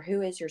process, or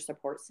who is your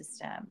support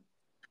system?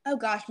 Oh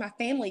gosh, my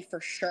family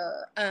for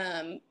sure.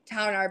 Tyler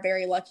and I are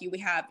very lucky. We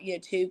have,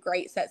 two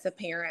great sets of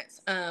parents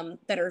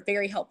that are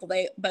very helpful.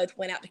 They both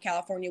went out to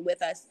California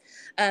with us.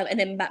 And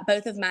then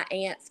both of my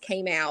aunts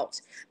came out.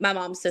 My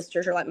mom's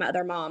sisters are like my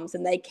other moms,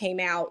 and they came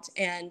out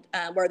and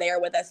were there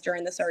with us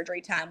during the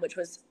surgery time, which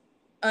was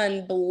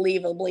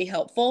unbelievably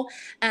helpful.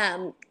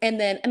 And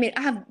then,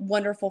 I have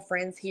wonderful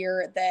friends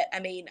here that,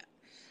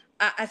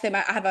 I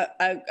have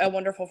a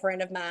wonderful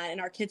friend of mine, and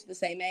our kids are the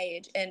same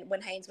age. And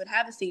when Haynes would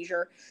have a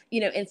seizure,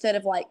 instead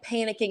of like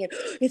panicking and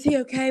is he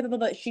okay, blah, blah,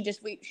 blah, she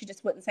just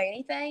wouldn't say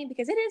anything,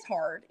 because it is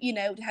hard,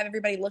 to have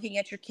everybody looking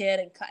at your kid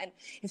and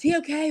is he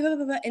okay, blah,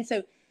 blah, blah. And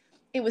so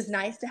it was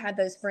nice to have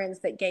those friends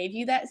that gave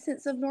you that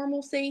sense of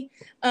normalcy.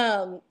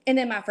 And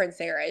then my friend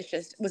Sarah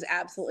was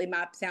absolutely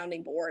my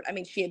sounding board.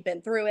 She had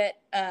been through it.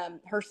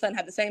 Her son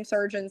had the same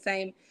surgeon,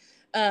 same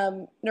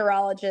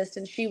neurologist,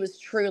 and she was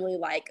truly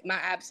like my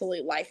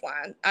absolute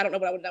lifeline. I don't know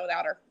what I would have done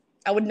without her.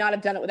 I would not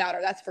have done it without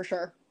her, that's for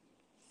sure.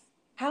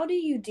 How do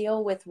you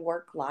deal with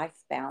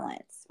work-life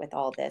balance with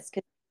all this?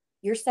 Because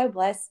you're so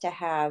blessed to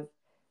have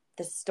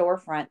the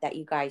storefront that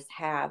you guys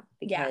have,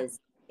 because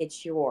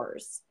it's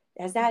yours.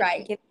 Has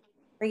that given you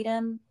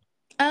freedom?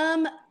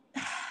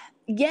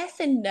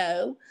 Yes and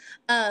no,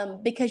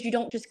 because you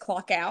don't just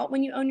clock out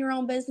when you own your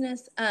own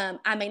business.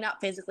 I may not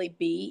physically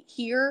be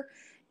here,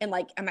 and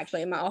I'm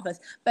actually in my office,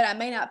 but I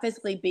may not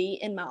physically be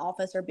in my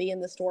office or be in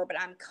the store, but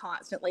I'm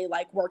constantly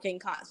working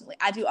constantly.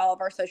 I do all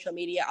of our social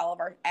media, all of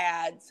our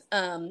ads.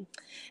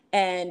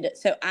 And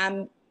so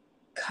I'm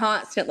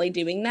constantly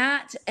doing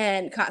that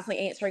and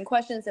constantly answering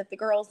questions if the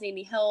girls need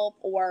any help,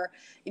 or,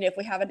 if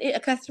we have a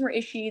customer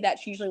issue,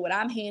 that's usually what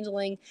I'm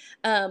handling.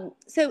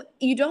 So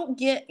you do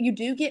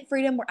get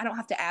freedom where I don't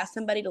have to ask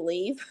somebody to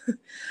leave,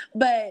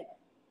 but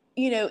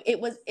it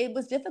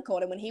was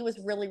difficult. And when he was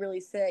really, really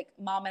sick,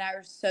 Mom and I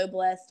are so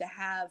blessed to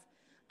have,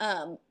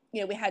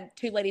 we had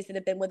two ladies that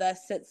have been with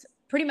us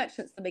pretty much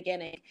since the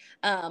beginning.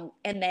 And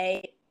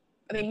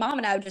Mom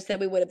and I just said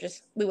we would have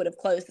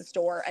closed the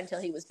store until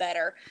he was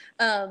better.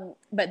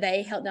 But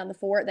they held down the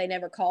fort. They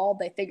never called.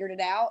 They figured it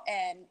out.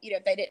 And,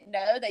 if they didn't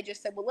know, they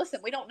just said, well,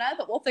 listen, we don't know,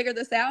 but we'll figure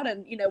this out.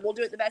 And, we'll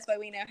do it the best way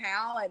we know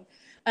how.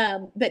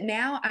 And, but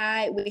now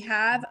I do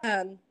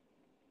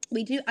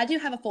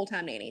have a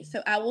full-time nanny.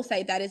 So I will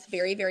say that is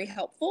very, very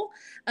helpful.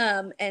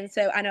 And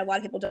so I know a lot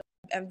of people don't.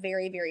 I'm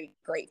very, very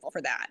grateful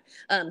for that.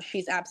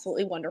 She's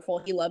absolutely wonderful.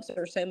 He loves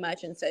her so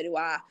much, and so do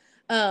I.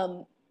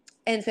 And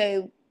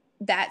so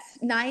that's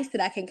nice that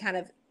I can kind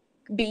of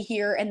be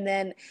here. And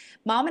then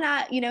Mom and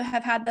I,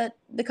 have had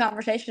the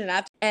conversation,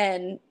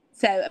 and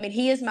so,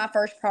 he is my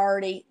first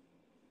priority.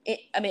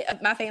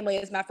 My family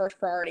is my first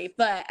priority,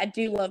 but I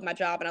do love my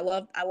job, and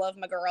I love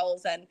my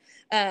girls, and,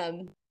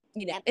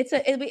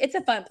 it's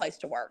a fun place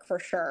to work for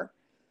sure.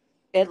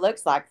 It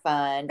looks like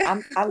fun.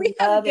 I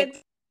love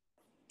it.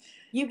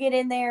 You get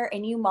in there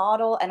and you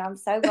model, and I'm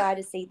so glad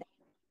to see that.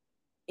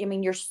 I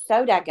mean, you're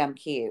so daggum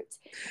cute.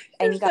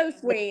 And You're so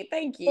sweet.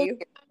 Thank you.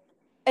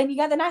 And you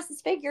got the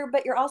nicest figure,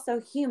 but you're also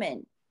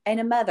human and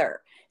a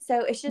mother.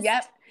 So it's just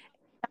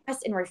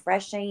nice and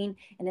refreshing.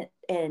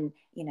 And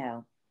you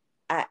know,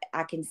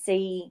 I can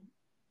see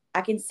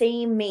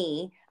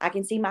me. I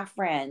can see my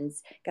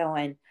friends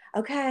going,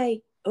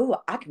 okay, oh,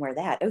 I can wear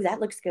that. Oh, that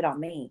looks good on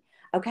me.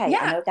 Okay,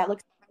 I know if that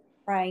looks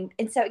framed.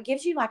 And so it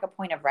gives you like a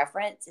point of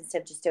reference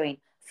instead of just doing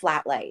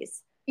flat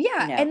lays.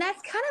 Yeah, and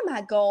that's kind of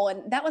my goal.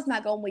 And that was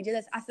my goal when we did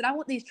this. I said, I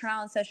want these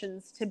try-on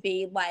sessions to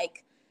be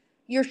like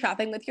you're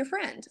shopping with your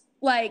friend.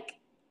 Like,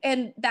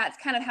 and that's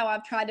kind of how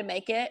I've tried to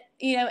make it,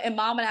 you know, and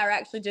Mom and I are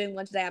actually doing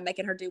one today. I'm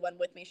making her do one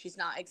with me. She's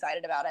not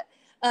excited about it.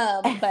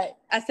 But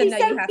I said, no,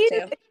 you have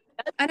to.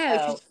 I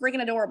know, she's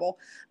freaking adorable.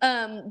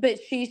 But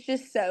she's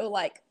just so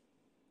like,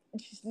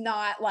 she's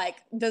not like,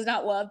 does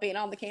not love being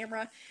on the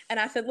camera. And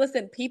I said,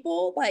 listen,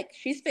 people like,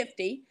 she's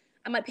 50.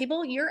 I'm like,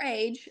 people your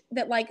age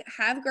that like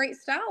have great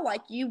style,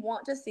 like you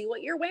want to see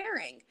what you're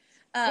wearing.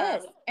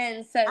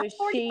 And so I'm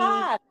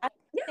 45. I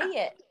see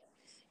it.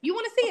 You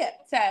want to see it.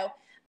 So,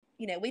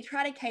 you know, we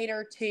try to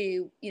cater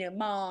to, you know,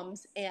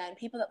 moms and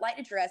people that like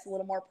to dress a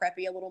little more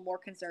preppy, a little more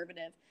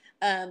conservative,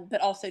 but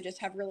also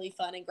just have really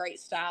fun and great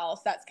style.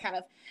 So that's kind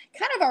of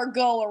our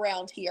goal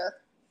around here.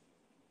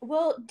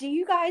 Well, do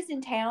you guys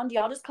in town, do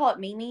y'all just call it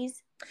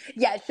Mimi's?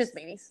 Yeah, it's just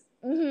Mimi's.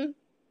 Mm-hmm.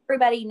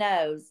 Everybody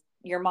knows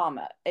your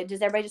mama.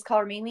 Does everybody just call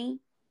her Mimi?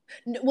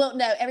 Well,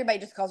 no, everybody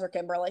just calls her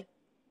Kimberly.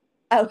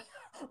 Oh,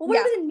 well,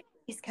 where do the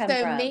Mimi's come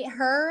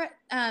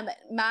from?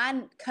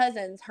 My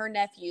cousins, her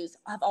nephews,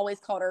 have always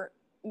called her,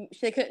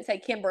 they couldn't say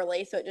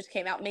Kimberly, so it just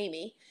came out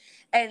Mimi.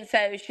 And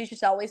so she's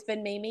just always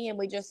been Mimi, and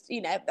we just,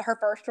 you know, her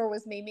first store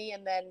was Mimi,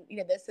 and then, you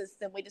know,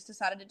 then we just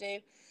decided to do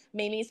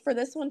Mimi's for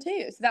this one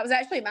too. So that was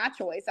actually my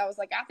choice. I was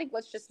like, I think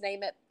let's just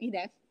name it, you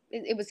know,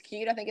 it was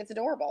cute. I think it's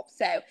adorable.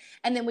 So,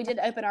 and then we did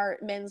open our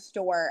men's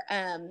store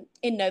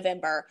in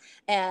November,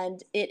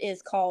 and it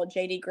is called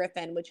JD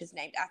Griffin, which is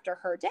named after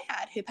her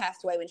dad, who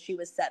passed away when she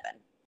was 7.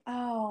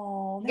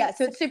 Oh, yeah.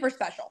 So it's super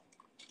special.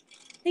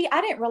 See, I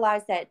didn't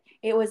realize that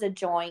it was a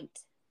joint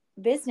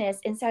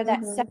business, and so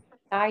that's so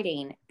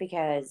exciting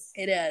because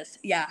it is.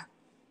 Yeah,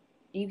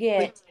 you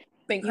get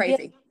been crazy. You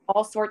get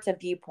all sorts of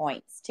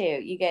viewpoints too.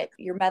 You get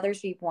your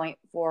mother's viewpoint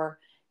for,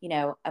 you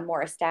know, a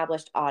more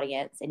established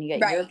audience, and you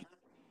get your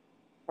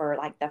for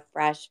like the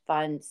fresh,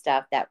 fun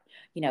stuff that,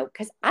 you know,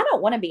 because I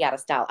don't want to be out of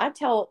style. I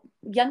tell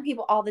young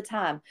people all the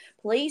time,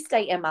 please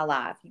stay in my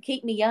life. You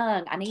keep me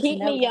young. I need to know.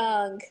 Keep me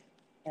young.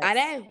 Yes. I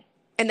know.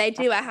 And they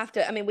do.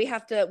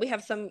 We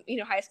have some, you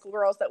know, high school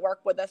girls that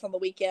work with us on the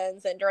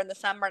weekends and during the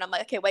summer. And I'm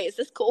like, okay, wait, is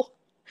this cool?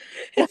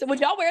 So would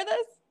y'all wear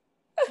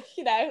this?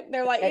 You know,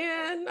 they're like,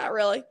 yeah, not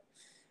really.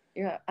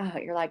 You're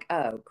like,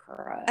 oh,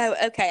 crap. Oh,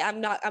 okay.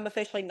 I'm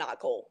officially not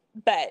cool,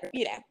 but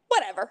you know,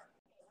 whatever.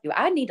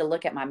 I need to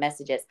look at my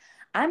messages.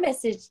 I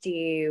messaged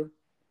you.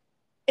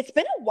 It's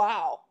been a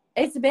while.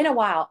 I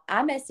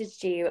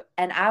messaged you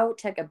and I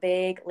took a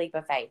big leap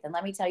of faith. And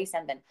let me tell you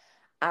something.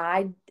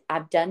 I've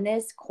done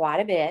this quite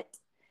a bit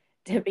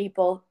to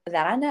people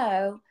that I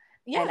know.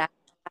 Yeah. And I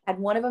had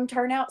one of them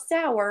turn out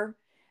sour.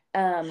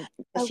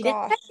 She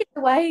didn't take it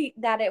the way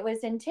that it was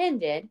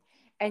intended.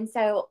 And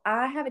so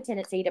I have a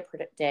tendency to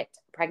predict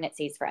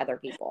pregnancies for other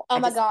people. Oh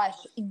my gosh.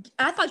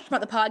 I thought you were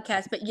about the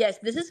podcast, but yes,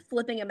 this is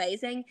flipping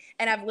amazing.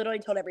 And I've literally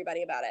told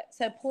everybody about it.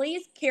 So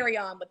please carry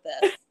on with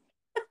this.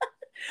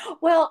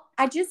 Well,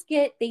 I just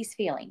get these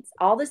feelings.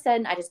 All of a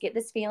sudden, I just get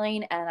this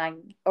feeling,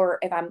 or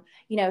if I'm,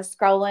 you know,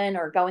 scrolling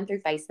or going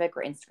through Facebook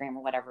or Instagram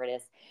or whatever it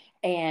is,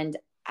 and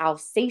I'll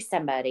see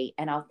somebody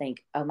and I'll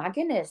think, oh my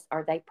goodness,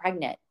 are they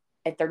pregnant?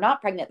 If they're not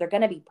pregnant, they're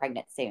going to be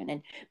pregnant soon.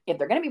 And if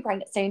they're going to be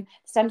pregnant soon,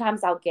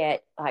 sometimes I'll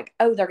get like,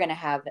 oh, they're going to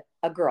have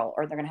a girl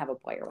or they're going to have a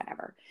boy or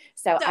whatever.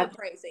 So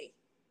crazy.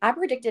 I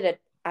predicted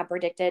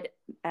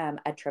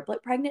a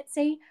triplet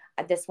pregnancy.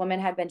 This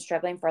woman had been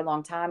struggling for a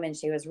long time and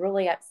she was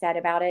really upset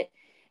about it.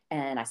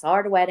 And I saw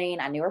her at a wedding.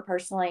 I knew her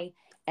personally.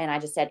 And I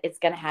just said, it's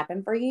going to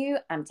happen for you.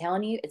 I'm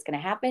telling you, it's going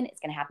to happen. It's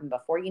going to happen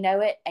before you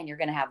know it. And you're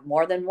going to have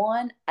more than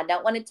one. I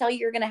don't want to tell you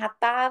you're going to have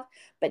 5,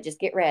 but just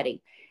get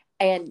ready.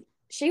 And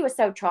she was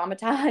so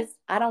traumatized.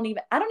 I don't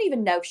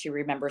even know if she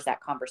remembers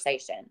that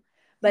conversation,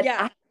 but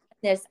I did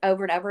this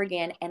over and over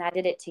again. And I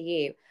did it to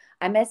you.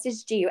 I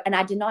messaged you and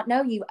I did not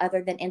know you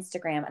other than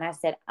Instagram. And I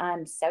said,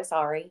 I'm so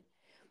sorry.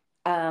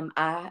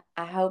 I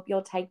hope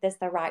you'll take this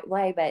the right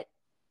way, but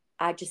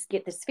I just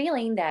get this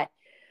feeling that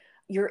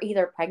you're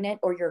either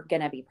pregnant or you're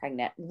going to be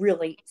pregnant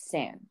really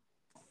soon.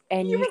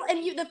 And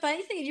the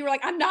funny thing is you were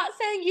like, I'm not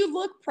saying you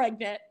look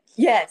pregnant.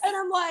 Yes. And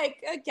I'm like,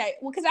 okay.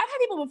 Well, because I've had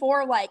people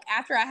before, like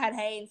after I had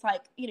Haynes,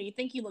 like, you know, you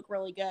think you look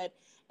really good.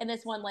 And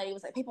this one lady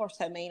was like, people are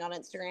so mean on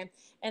Instagram.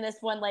 And this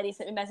one lady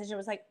sent me a message and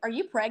was like, are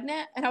you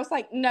pregnant? And I was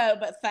like, no,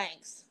 but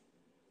thanks.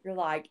 You're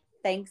like,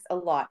 thanks a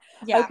lot.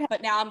 Yeah. Okay.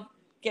 But now I'm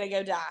going to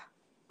go die.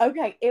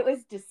 Okay. It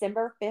was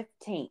December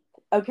 15th.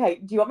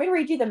 Okay. Do you want me to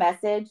read you the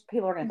message?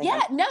 People are going to think.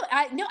 Yeah. No,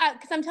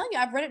 because I'm telling you,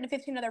 I've read it to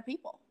 15 other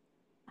people.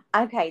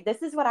 Okay.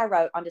 This is what I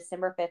wrote on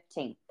December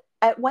 15th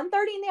at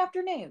 1:30 in the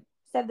afternoon.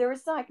 So there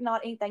was like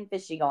not anything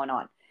fishy going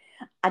on.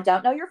 I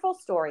don't know your full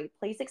story.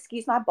 Please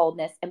excuse my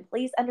boldness and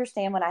please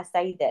understand when I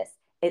say this.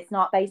 It's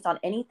not based on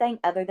anything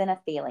other than a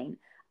feeling,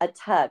 a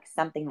tug,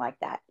 something like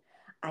that.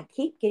 I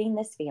keep getting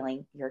this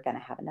feeling you're going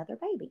to have another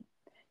baby.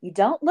 You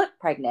don't look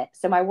pregnant,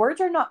 so my words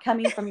are not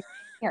coming from your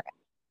parents.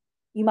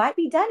 You might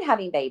be done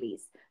having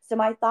babies, so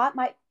my thought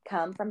might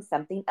come from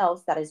something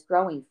else that is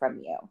growing from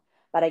you.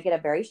 But I get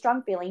a very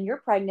strong feeling you're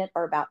pregnant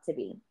or about to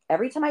be.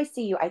 Every time I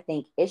see you, I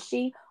think, is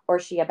she or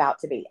is she about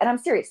to be? And I'm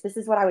serious. This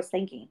is what I was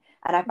thinking.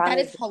 And I That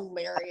finally, is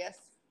hilarious.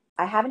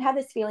 I haven't had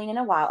this feeling in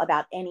a while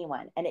about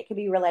anyone, and it could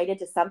be related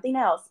to something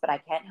else, but I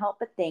can't help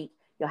but think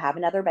you'll have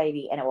another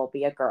baby and it will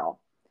be a girl.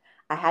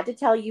 I had to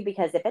tell you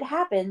because if it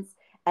happens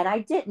and I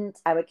didn't,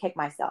 I would kick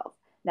myself.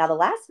 Now, the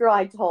last girl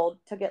I told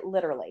took it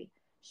literally.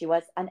 She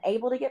was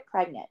unable to get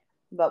pregnant.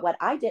 But what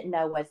I didn't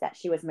know was that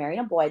she was marrying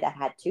a boy that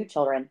had 2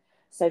 children.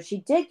 So she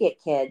did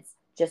get kids,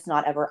 just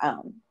not of her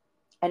own.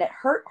 And it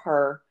hurt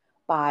her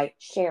by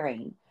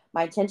sharing.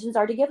 My intentions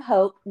are to give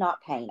hope,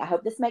 not pain. I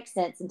hope this makes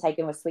sense and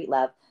taken with sweet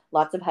love.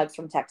 Lots of hugs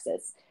from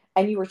Texas.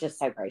 And you were just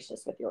so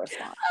gracious with your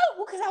response. Oh,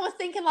 well, because I was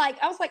thinking, like,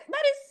 I was like, that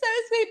is so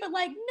sweet, but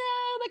like,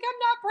 no, like, I'm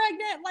not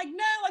pregnant. Like,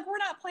 no, like, we're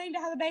not planning to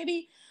have a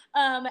baby.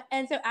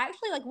 And so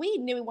actually, like, we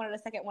knew we wanted a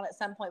second one at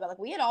some point, but like,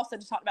 we had also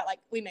just talked about like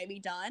we may be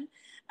done.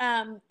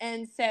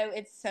 And so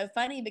it's so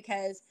funny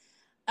because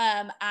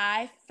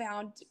I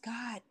found,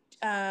 God,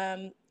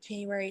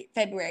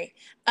 February.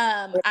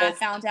 I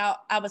found out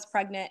I was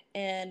pregnant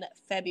in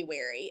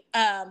February.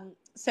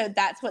 So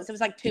that's what, so it was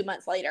like 2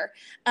 months later.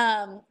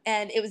 And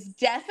it was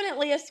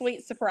definitely a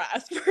sweet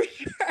surprise for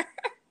sure.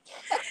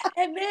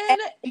 And then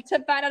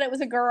to find out it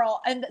was a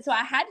girl. And so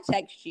I had to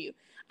text you.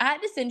 I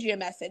had to send you a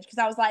message because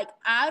I was like,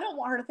 I don't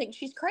want her to think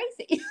she's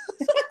crazy.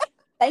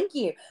 Thank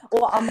you.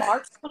 Well, on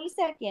March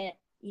 22nd,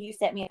 you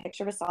sent me a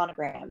picture of a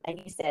sonogram and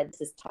you said,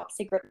 this is top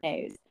secret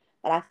news.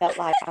 But I felt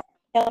like I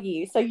would tell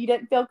you so you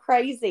didn't feel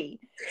crazy.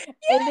 Yes,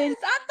 And then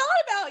I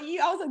thought about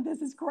you. I was like,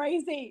 this is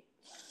crazy.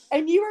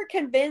 and you were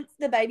convinced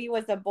the baby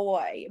was a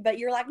boy, but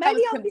you're like,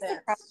 maybe I'll be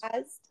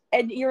surprised.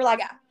 And you're like,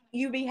 yeah,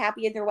 you'd be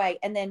happy either way.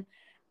 And then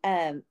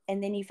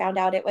you found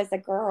out it was a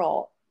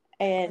girl.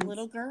 And a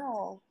little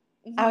girl.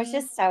 Mm-hmm. I was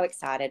just so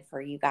excited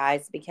for you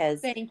guys because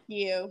thank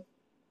you.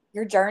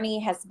 Your journey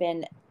has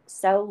been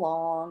so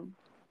long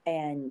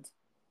and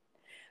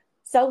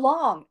so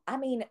long. I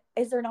mean,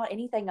 is there not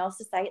anything else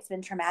to say? It's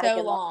been traumatic So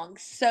and long,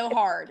 so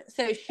hard.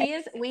 So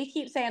we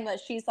keep saying that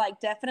she's like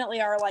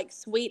definitely our like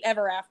sweet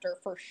ever after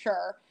for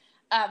sure.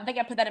 I think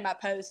I put that in my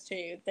post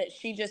too, that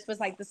she just was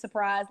like the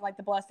surprise, like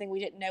the blessing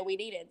we didn't know we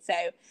needed. So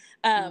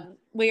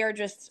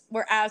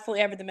we're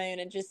absolutely over the moon.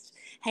 And just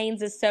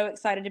Haynes is so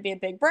excited to be a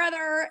big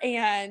brother.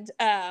 And,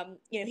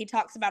 he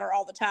talks about her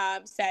all the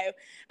time. So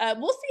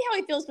we'll see how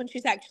he feels when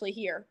she's actually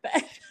here.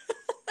 But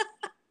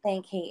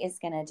think he is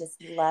going to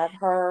just love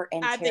her.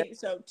 And I think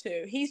so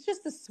too. He's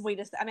just the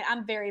sweetest. I mean,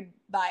 I'm very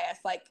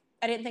biased. Like,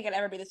 I didn't think I'd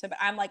ever be this way, but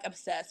I'm like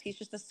obsessed. He's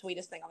just the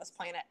sweetest thing on this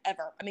planet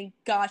ever. I mean,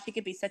 gosh, he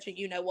could be such a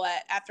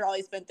you-know-what after all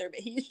he's been through, but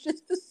he's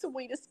just the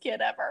sweetest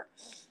kid ever.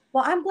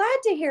 Well, I'm glad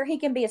to hear he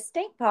can be a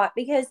stink pot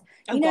because,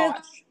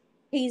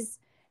 he's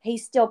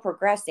still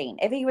progressing.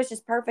 If he was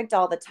just perfect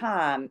all the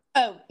time.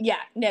 Oh, yeah.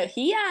 No,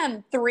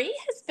 3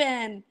 has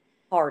been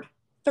hard.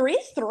 3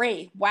 is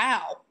 3.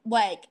 Wow.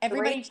 Like,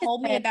 everybody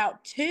told me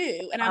about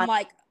 2, and I'm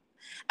like,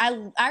 I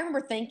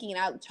remember thinking, and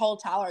I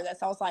told Tyler this,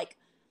 I was like,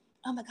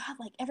 oh my God,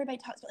 like everybody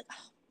talks like,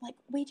 oh, like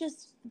we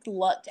just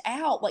lucked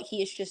out. Like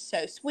he is just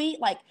so sweet.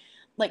 Like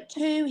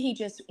 2, he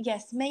just,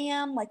 yes,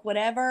 ma'am, like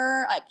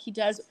whatever. Like he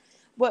does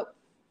what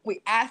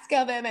we ask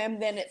of him.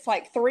 And then it's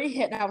like 3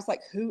 hit. And I was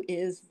like, who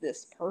is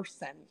this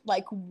person?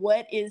 Like,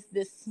 what is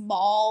this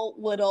small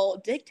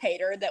little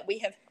dictator that we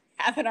have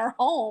in our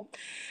home?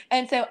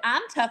 And so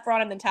I'm tougher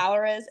on him than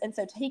Tyler is. And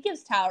so he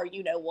gives Tyler,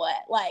 you know what,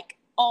 like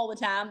all the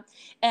time.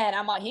 And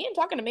I'm like, he ain't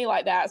talking to me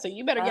like that. So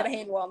you better get a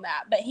handle on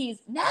that. But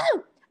no,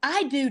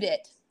 I dude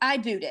it.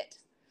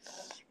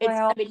 He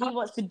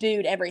wants to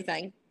dude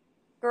everything.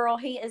 Girl,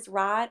 he is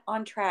right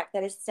on track.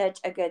 That is such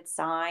a good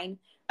sign.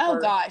 Oh,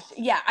 gosh.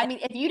 Yeah. I mean,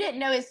 if you didn't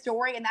know his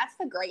story, and that's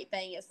the great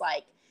thing is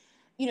like,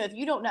 if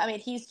you don't know, I mean,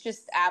 he's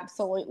just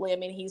absolutely, I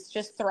mean, he's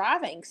just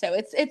thriving. So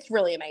it's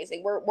really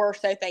amazing. We're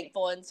so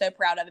thankful and so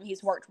proud of him.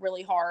 He's worked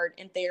really hard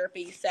in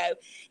therapy. So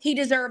he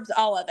deserves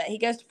all of it. He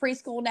goes to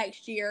preschool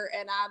next year.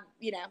 And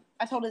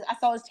I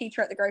saw his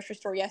teacher at the grocery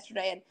store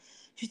yesterday, and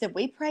she said,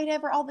 we prayed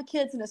over all the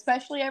kids and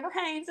especially over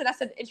Haynes. And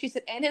she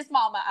said, and his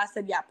mama. I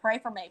said, yeah, pray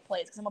for me,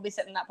 please. Cause I'm gonna be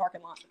sitting in that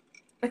parking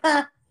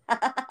lot.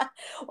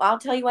 Well, I'll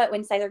tell you what,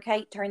 when Sailor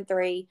Kate turned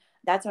 3,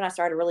 that's when I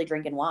started really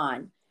drinking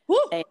wine.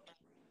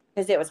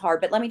 Because it was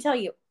hard. But let me tell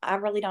you, I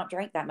really don't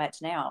drink that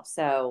much now.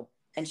 So,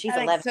 and she's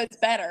 11. So it's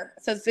better.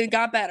 So it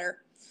got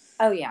better.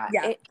 Oh, yeah.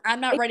 Yeah.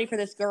 I'm not ready for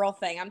this girl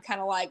thing. I'm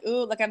kind of like,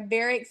 ooh, like I'm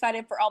very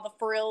excited for all the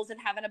frills and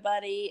having a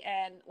buddy.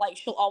 And like,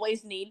 she'll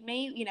always need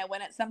me,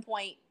 when at some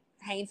point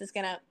Haynes is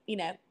going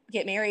to,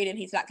 get married and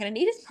he's not going to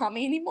need his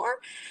mommy anymore.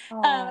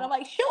 And I'm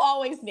like, she'll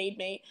always need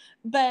me.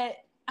 But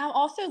I'm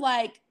also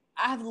like,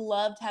 I've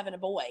loved having a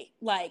boy.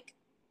 Like,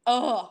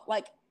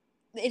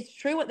 it's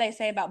true what they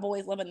say about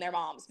boys loving their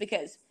moms,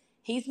 because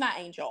he's my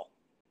angel.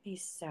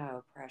 He's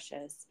so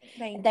precious.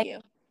 Thank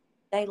you.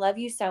 They love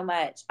you so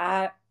much.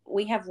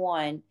 We have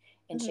one,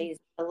 and she's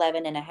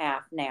 11 and a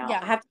half now. Yeah.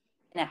 I have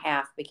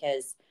 10.5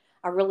 because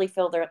I really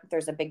feel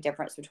there's a big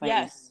difference between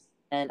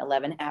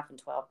 11 and a half and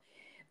 12.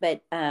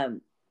 But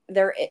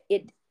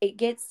it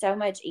gets so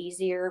much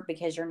easier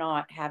because you're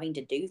not having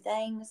to do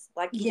things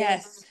like you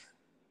did.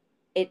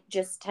 It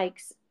just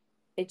takes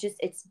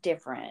it's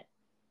different.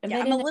 Yeah,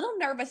 I'm a little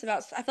nervous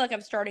about. I feel like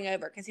I'm starting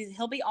over because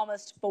he'll be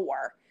almost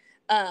 4.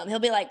 He'll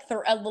be like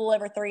a little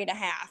over 3.5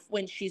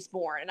 when she's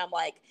born, and I'm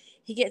like,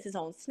 he gets his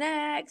own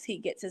snacks, he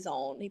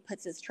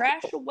puts his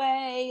trash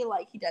away,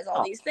 like he does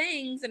all these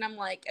things, and I'm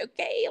like,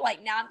 okay,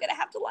 like now I'm gonna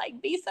have to like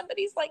be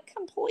somebody's like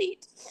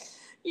complete,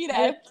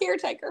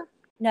 caretaker.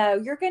 No,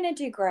 you're gonna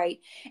do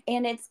great,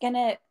 and it's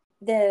gonna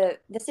the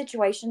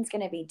situation's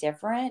gonna be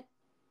different,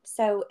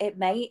 so it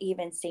may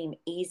even seem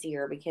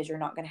easier because you're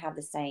not gonna have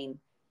the same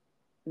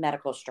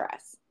medical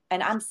stress,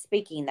 and I'm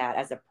speaking that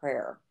as a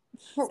prayer.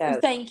 So,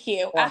 thank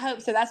you. I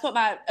hope so. That's what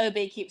my OB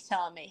keeps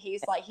telling me.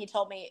 He's like, he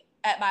told me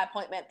at my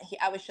appointment,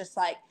 I was just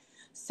like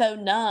so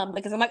numb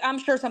because I'm like, I'm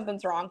sure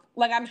something's wrong.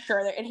 Like, I'm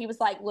sure that, and he was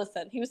like,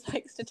 listen, he was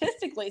like,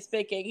 statistically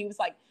speaking, he was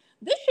like,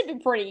 this should be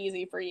pretty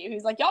easy for you.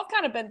 He's like, y'all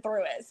kind of been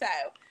through it. So,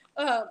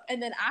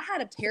 and then I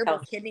had a terrible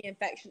kidney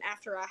infection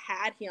after I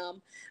had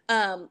him.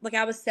 Like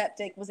I was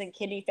septic, was in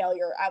kidney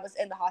failure. I was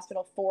in the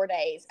hospital 4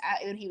 days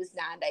when he was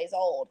 9 days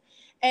old.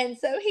 And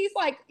so he's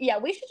like, yeah,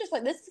 we should just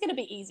like, this is going to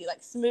be easy,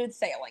 like smooth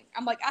sailing.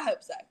 I'm like, I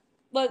hope so.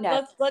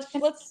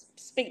 Let's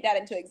speak that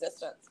into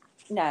existence.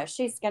 No,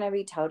 she's going to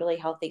be totally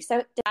healthy.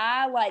 So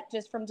I like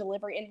just from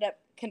delivery ended up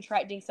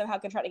contracting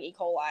E.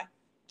 coli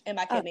in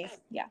my kidneys.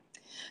 Yeah.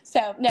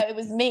 So no, it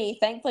was me.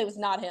 Thankfully it was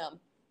not him.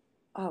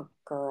 Oh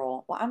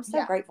girl. Well, I'm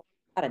so grateful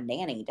I got a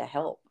nanny to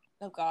help.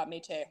 Oh God,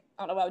 me too. I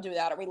don't know what I would do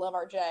without her. We love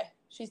our Jay.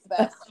 She's the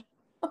best.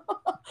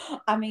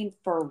 I mean,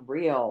 for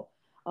real.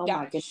 Oh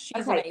my goodness.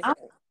 She's amazing.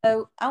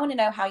 So I want to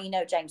know how you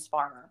know James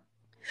Farmer.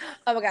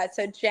 Oh my God.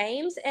 So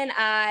James and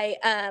I,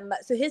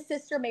 so his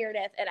sister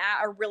Meredith and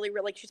I are really,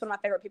 really, she's one of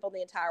my favorite people in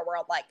the entire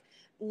world. Like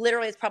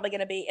literally is probably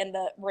going to be in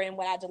the room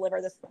when I deliver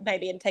this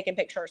baby and taking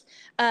pictures.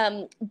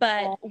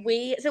 But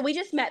we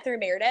just met through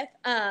Meredith.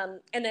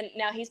 And then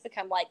now he's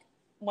become like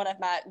one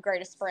of my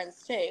greatest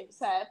friends too.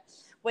 So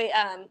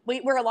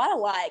we're a lot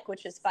alike,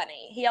 which is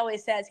funny. He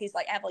always says, he's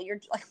like, Avoly,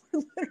 you're like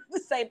literally the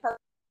same person.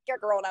 You're a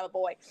girl and I'm a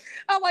boy.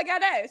 I'm like, I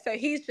know. So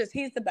he's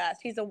the best.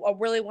 He's a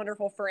really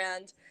wonderful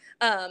friend.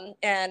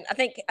 And I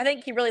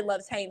think he really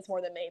loves Haynes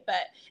more than me,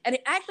 and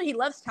actually he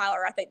loves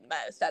Tyler, I think, the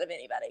most out of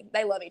anybody.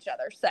 They love each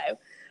other. So,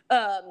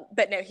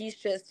 but no, he's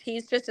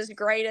just as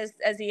great as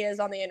he is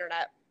on the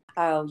internet.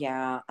 Oh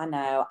yeah, I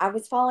know. I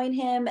was following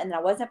him and then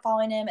I wasn't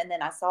following him. And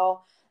then I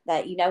saw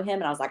that you know him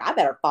and I was like, I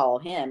better follow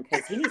him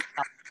because he needs to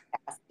come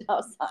fast. I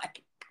was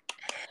like,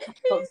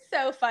 he's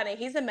so funny.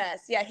 He's a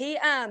mess. Yeah. He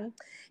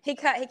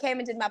came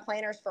and did my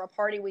planners for a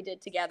party we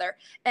did together.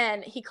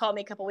 And he called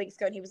me a couple weeks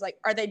ago and he was like,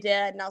 are they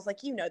dead? And I was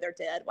like, you know, they're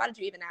dead. Why did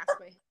you even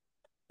ask me?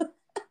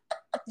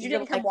 You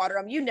didn't come water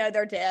them. You know,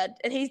 they're dead.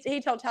 And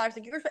he told Tyler,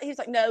 he was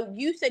like, no,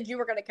 you said you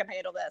were going to come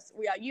handle this.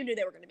 Yeah. You knew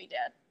they were going to be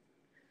dead.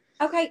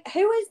 Okay.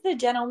 Who is the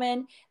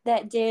gentleman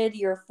that did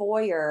your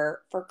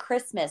foyer for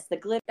Christmas? The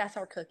glitter. That's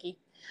our cookie.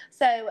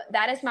 So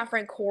that is my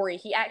friend Corey.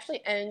 He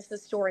actually owns the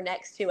store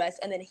next to us,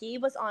 and then he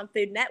was on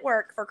Food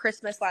Network for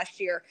Christmas last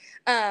year.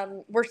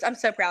 I'm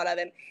so proud of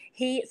him.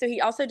 He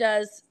also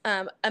does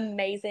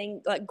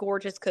amazing, like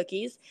gorgeous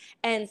cookies,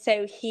 and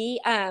so he's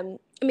a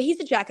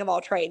jack of all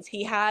trades.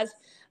 He has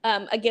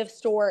a gift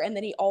store, and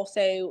then he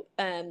also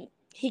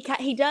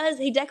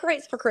he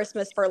decorates for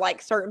Christmas for like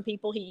certain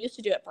people. He used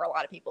to do it for a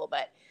lot of people,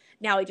 but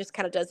now he just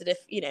kind of does it if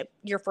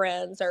your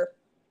friends or.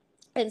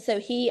 And so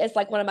he is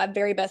like one of my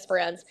very best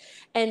friends.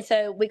 And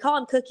so we call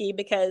him Cookie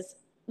because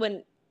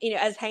when,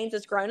 as Haynes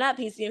has grown up,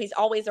 he's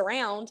always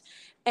around.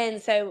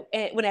 And so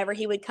whenever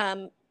he would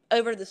come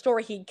over to the store,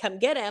 he'd come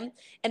get him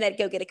and they'd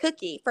go get a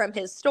cookie from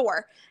his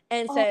store.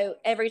 And so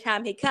every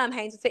time he'd come,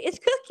 Haynes would say, it's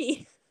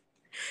Cookie.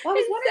 So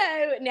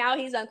now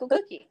he's Uncle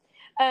Cookie.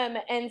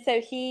 And so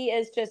he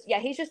is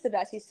he's just the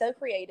best. He's so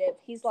creative.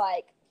 He's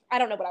like, I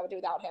don't know what I would do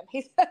without him.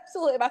 He's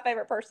absolutely my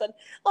favorite person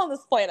on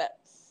this planet.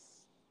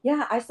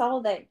 Yeah, I saw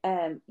that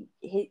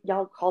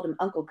y'all called him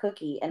Uncle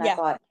Cookie, and I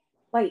thought,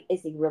 wait,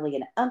 is he really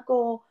an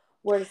uncle?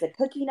 Where does the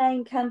Cookie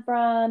name come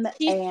from?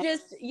 We for the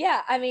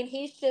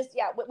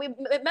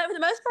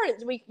most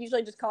part, we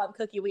usually just call him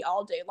Cookie. We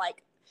all do.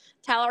 Like,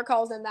 Tyler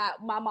calls him that.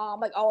 My mom,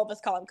 like, all of us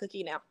call him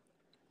Cookie now.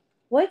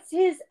 What's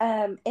his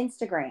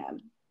Instagram?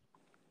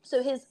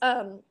 So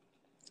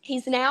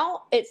he's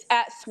now, it's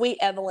at Sweet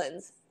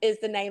Evelyn's is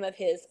the name of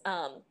his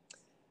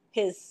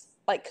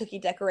like cookie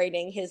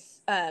decorating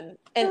and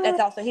that's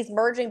also, he's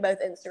merging both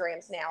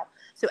Instagrams now.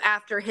 So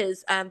after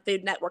his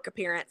Food Network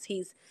appearance,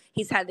 he's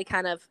had to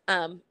kind of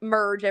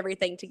merge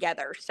everything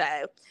together.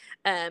 So,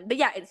 but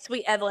yeah, it's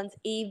Sweet Evelyn's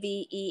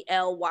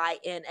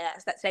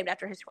EVELYNS. That's named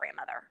after his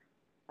grandmother.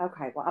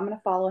 Okay, well, I'm going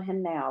to follow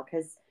him now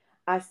because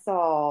I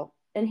saw,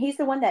 and he's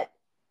the one that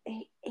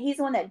he's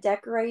the one that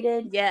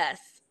decorated. Yes.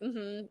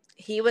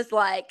 He was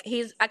like,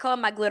 I call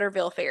him my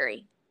Glitterville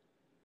fairy.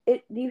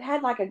 You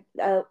had like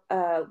the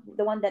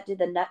one that did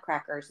the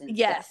nutcrackers and stuff.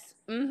 Yes.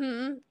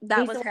 That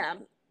He's was him.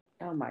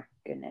 Oh my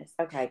goodness.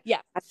 Okay.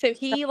 Yeah. So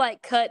he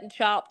like cut and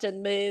chopped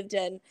and moved,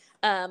 and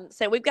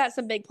so we've got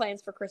some big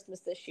plans for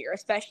Christmas this year.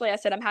 Especially, I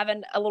said I'm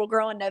having a little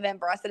girl in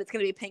November. I said it's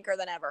going to be pinker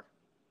than ever.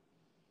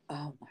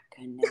 Oh my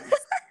goodness.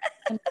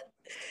 So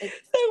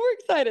we're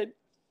excited.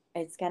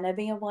 It's going to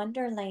be a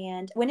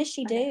wonderland. When is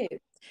she due?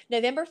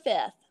 November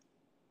 5th.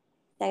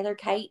 Sailor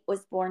Kate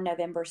was born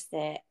November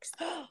 6th.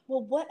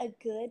 Well, what a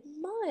good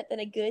month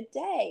and a good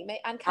day.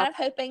 I'm kind of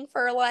hoping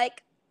for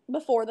like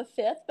before the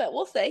 5th, but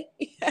we'll see.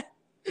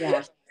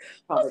 Yeah.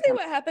 We'll see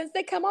what happens.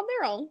 They come on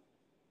their own.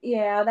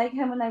 Yeah, they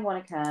come when they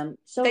want to come.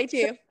 So they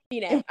do.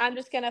 I'm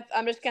just gonna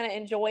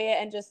enjoy it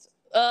and just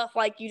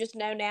like you just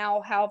know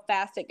now how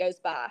fast it goes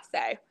by.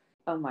 So.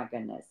 Oh my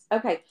goodness.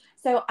 Okay.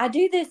 So I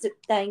do this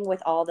thing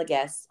with all the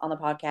guests on the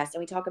podcast and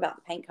we talk about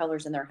the paint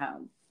colors in their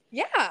home.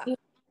 Yeah. Do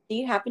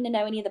you happen to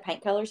know any of the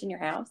paint colors in your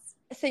house?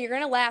 So you're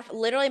going to laugh.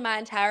 Literally my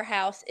entire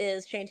house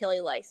is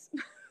Chantilly lace.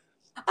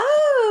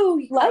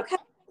 Oh, like, okay.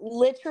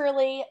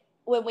 Literally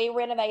when we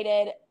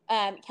renovated,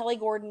 Kelly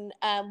Gordon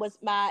was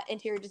my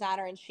interior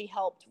designer and she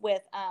helped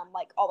with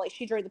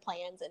she drew the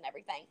plans and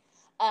everything.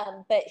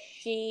 But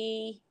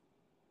she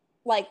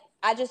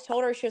I just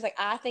told her, she was like,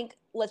 I think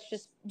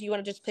do you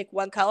want to just pick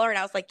one color? And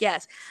I was like,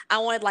 yes. I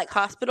wanted like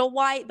hospital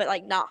white, but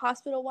like not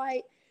hospital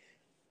white.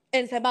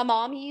 And so my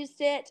mom used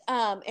it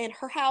in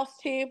her house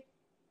too.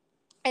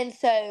 And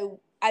so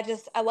I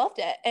loved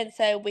it. And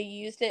so we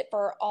used it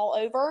for all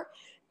over.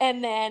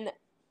 And then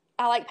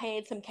I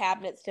painted some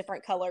cabinets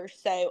different colors.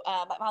 So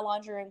my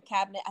laundry room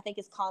cabinet, I think,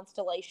 is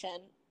Constellation.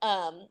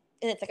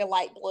 And it's like a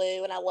light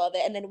blue and I love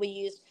it. And then we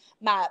used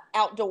my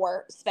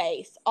outdoor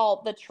space,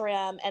 all the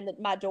trim and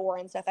my door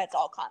and stuff. That's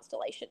all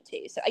Constellation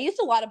too. So I used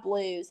a lot of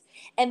blues.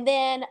 And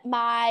then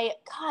I've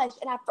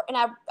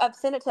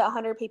sent it to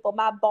 100 people.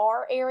 My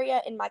bar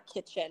area in my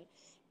kitchen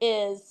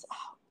is,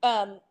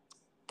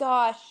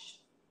 gosh,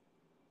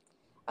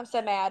 I'm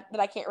so mad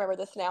that I can't remember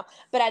this now.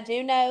 But I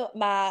do know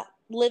my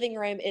living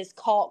room is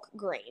caulk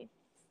green.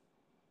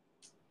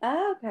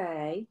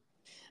 Okay.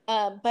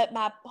 But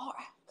my bar,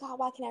 God,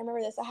 why can't I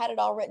remember this? I had it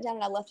all written down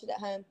and I left it at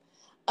home.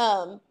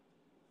 I'll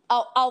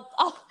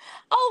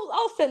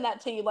send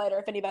that to you later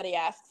if anybody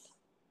asks.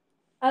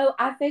 Oh,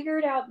 I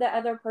figured out the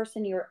other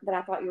person that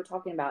I thought you were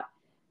talking about,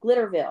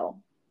 Glitterville.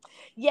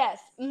 Yes.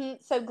 Mm-hmm.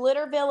 So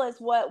Glitterville is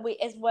what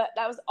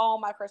that was all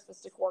my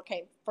Christmas decor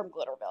came from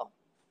Glitterville.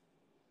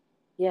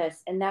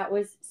 Yes, and that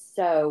was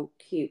so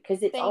cute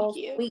because it's all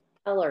sweet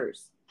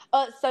colors.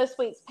 Oh, it's so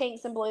sweet. It's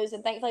pinks and blues.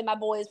 And thankfully my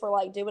boys were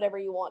like, do whatever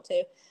you want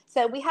to.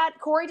 So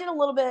Corey did a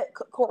little bit,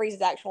 Corey's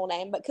his actual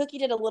name, but Cookie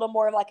did a little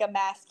more of like a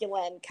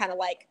masculine kind of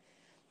like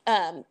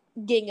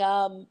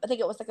gingham. I think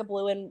it was like a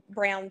blue and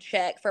brown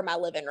check for my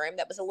living room.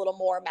 That was a little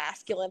more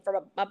masculine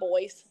for my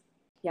boys.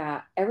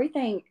 Yeah,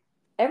 everything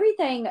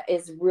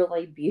is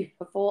really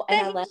beautiful.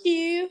 And Thank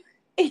you.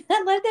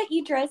 I love that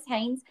you dress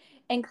Haynes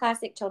in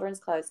classic children's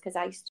clothes because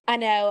I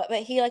know, but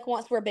he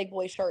wants to wear big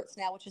boy shirts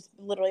now, which is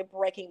literally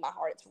breaking my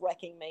heart. It's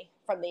wrecking me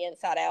from the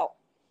inside out.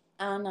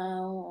 I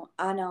know.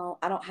 I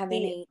don't have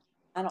any.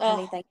 I don't have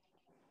anything.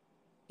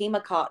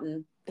 Pima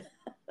cotton.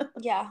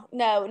 Yeah,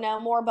 no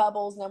more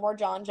bubbles, no more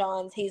John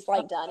Johns. He's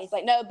done. He's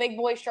like, no, big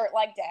boy shirt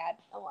like Dad.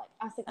 I'm like,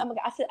 I said, oh my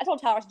God. I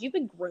told Tyler, I said, you've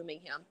been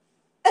grooming him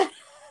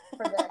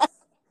for this.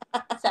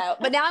 So,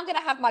 but now I'm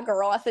gonna have my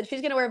girl. I said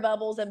she's gonna wear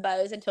bubbles and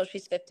bows until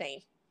she's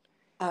 15.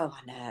 Oh,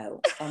 I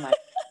know. Oh my.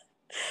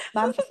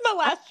 This is my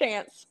last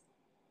chance.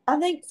 I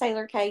think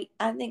Sailor Kate.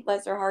 I think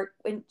bless her heart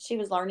when she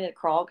was learning to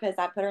crawl because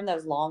I put her in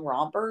those long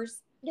rompers.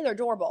 Yeah, they're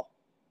adorable.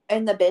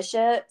 And the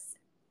bishops,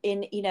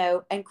 and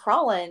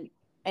crawling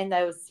in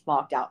those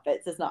smocked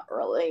outfits is not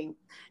really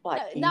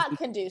not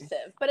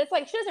conducive. But it's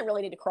she doesn't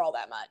really need to crawl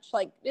that much.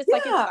 It's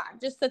fine.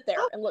 Just sit there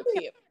and look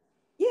cute.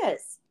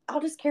 Yes. I'll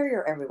just carry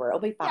her everywhere.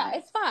 It'll be fine. Yeah,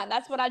 it's fine.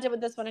 That's what I did with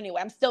this one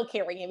anyway. I'm still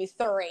carrying him. He's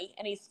 3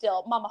 and he's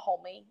still, Mama,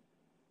 hold me.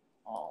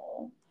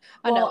 Oh,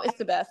 I know. It's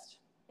the best.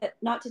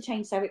 Not to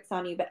change subjects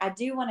on you, but I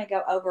do want to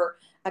go over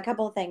a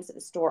couple of things that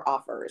the store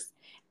offers.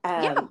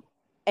 And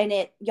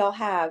y'all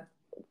have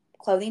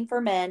clothing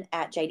for men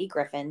at JD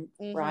Griffin,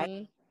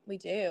 right? We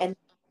do. And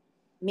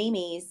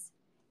Mimi's,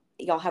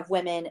 y'all have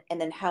women and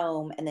then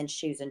home and then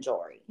shoes and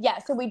jewelry. Yeah,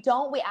 so we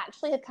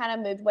actually have kind of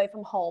moved away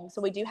from home.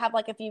 So we do have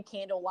a few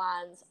candle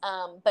lines.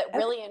 But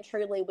really and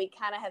truly we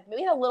kind of have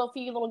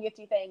few little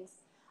gifty things,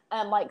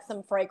 like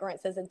some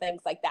fragrances and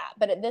things like that.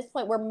 But at this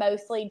point we're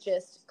mostly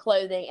just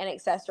clothing and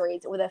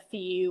accessories with a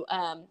few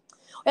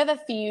we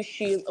have 2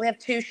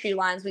 shoe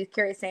lines. We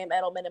carry Sam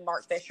Edelman and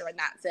Mark Fisher, and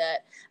that's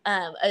it.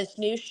 A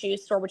new shoe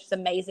store, which is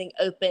amazing,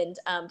 opened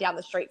down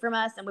the street from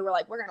us, and we were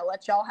like, we're going to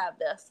let y'all have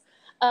this.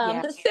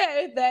 So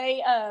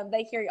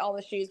they carry all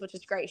the shoes, which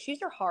is great. Shoes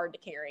are hard to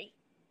carry,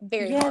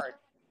 very hard.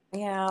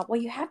 Yeah. Well,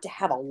 you have to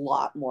have a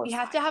lot more. You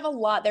have to have a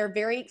lot. They're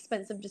very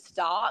expensive to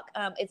stock.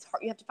 It's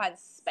hard. You have to find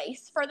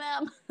space for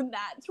them.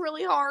 That's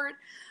really hard.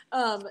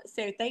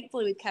 So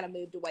thankfully we've kind of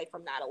moved away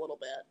from that a little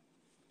bit.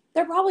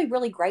 They're probably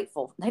really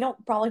grateful. They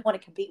don't probably want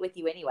to compete with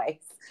you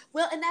anyways.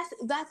 Well, and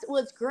that's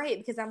what's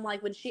great, because I'm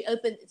like, when she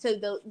opened, so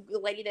the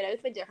lady that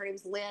opened it, her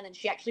name's Lynn, and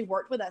she actually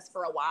worked with us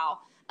for a while.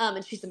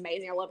 And she's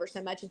amazing. I love her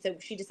so much. And so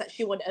she decided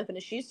she wanted to open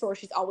a shoe store.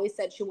 She's always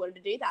said she wanted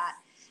to do that.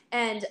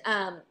 And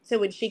so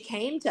when she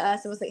came to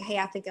us and was like, hey,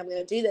 I think I'm going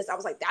to do this, I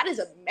was like, that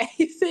is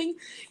amazing.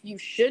 You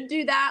should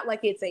do that. Like,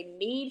 it's a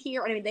need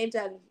here. I mean,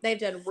 they've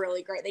done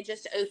really great. They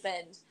just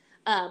opened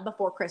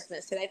before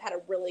Christmas. So they've had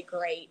a really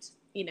great,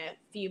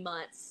 few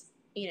months,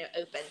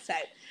 open. So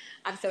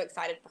I'm so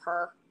excited for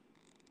her.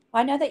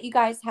 I know that you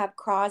guys have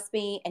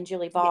Crosby and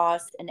Julie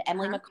Voss and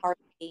Emily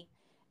McCarthy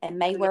and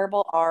May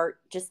Wearable Art,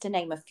 just to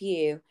name a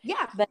few.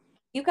 Yeah. But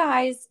you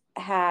guys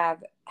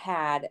have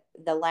had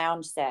the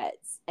lounge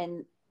sets,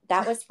 and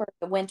that was for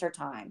the winter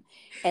time.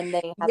 And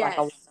they had like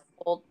a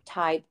whole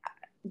type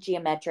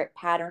geometric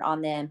pattern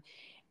on them.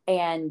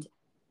 And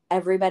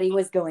everybody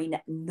was going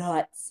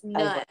nuts.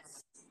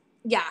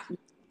 Yeah.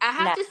 I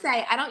have to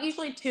say, I don't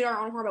usually toot our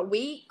own horn, but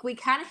we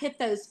kind of hit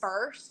those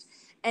first.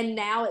 And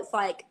now it's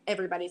like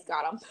everybody's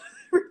got them.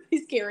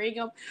 Everybody's carrying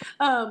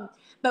them.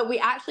 But we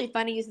actually,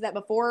 funny you said that,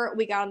 before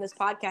we got on this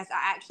podcast,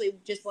 I actually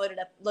just loaded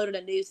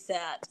a new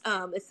set.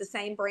 It's the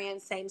same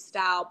brand, same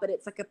style, but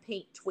it's like a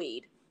pink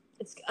tweed.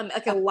 It's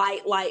like a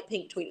light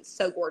pink tweed. It's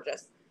so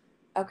gorgeous.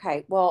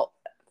 Okay. Well,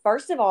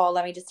 first of all,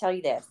 let me just tell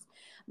you this.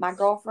 My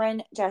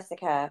girlfriend,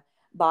 Jessica,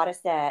 bought a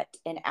set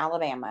in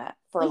Alabama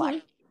for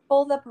like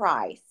triple the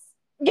price.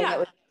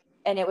 Yeah.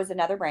 And it was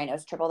another brand. It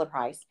was triple the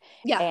price.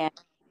 Yeah. And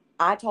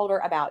I told her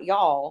about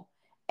y'all,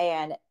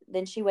 and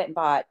then she went and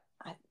bought,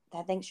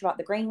 I think she bought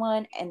the green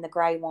one and the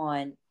gray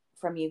one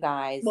from you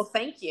guys. Well,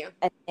 thank you.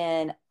 And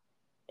then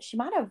she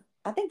might have,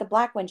 I think the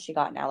black one she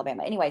got in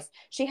Alabama. Anyways,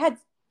 she has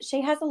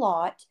a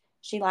lot.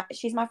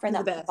 She's my friend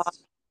that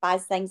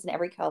buys things in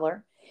every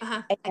color.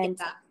 I get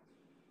that.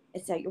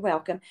 So you're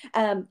welcome.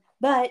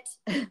 But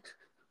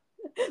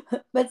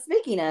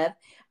speaking of,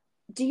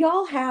 do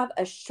y'all have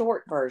a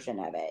short version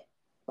of it?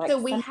 Like, so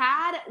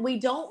we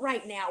don't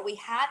right now. We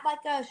had like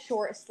a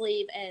short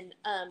sleeve and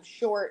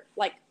short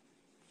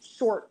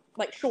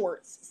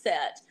shorts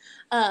set.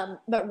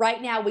 But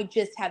right now we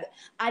just have,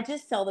 I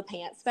just sell the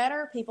pants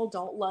better. People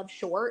don't love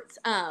shorts.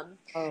 We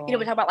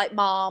talk about like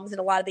moms and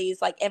a lot of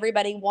these, like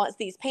everybody wants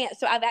these pants.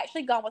 So I've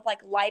actually gone with like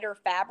lighter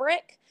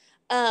fabric,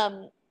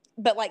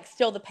 but like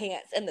still the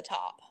pants and the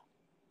top.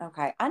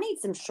 Okay. I need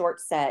some short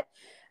set.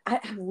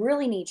 I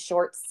really need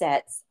short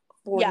sets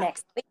for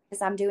next week,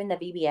 because I'm doing the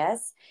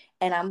VBS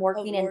and I'm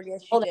working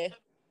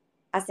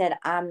I said,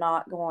 I'm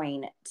not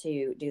going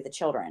to do the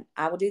children.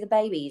 I will do the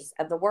babies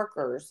of the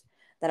workers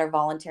that are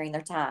volunteering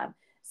their time.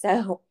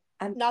 So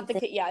I'm not the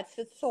kid. Yeah,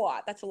 it's a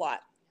lot. That's a lot.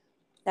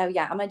 So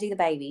yeah, I'm gonna do the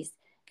babies,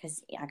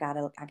 because I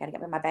gotta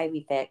get my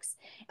baby fix.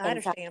 I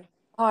understand. So,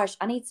 gosh,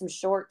 I need some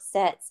short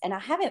sets, and I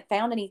haven't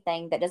found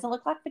anything that doesn't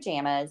look like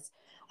pajamas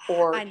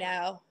or I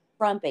know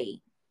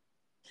frumpy.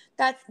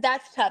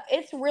 That's tough.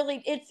 It's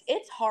really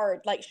it's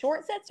hard. Like,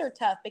 short sets are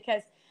tough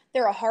because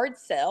they're a hard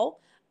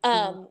sell.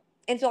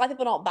 And so a lot of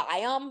people don't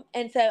buy them.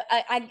 And so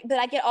but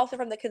I get also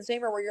from the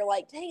consumer where you're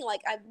like, dang,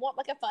 like I want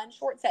like a fun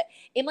short set.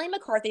 Emily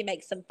McCarthy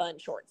makes some fun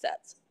short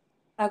sets.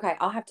 Okay,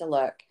 I'll have to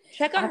look.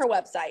 Check on her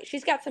website.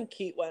 She's got some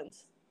cute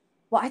ones.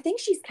 Well, I think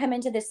she's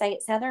coming to the Say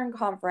It Southern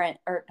conference,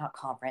 or not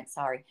conference,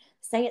 sorry.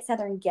 Say It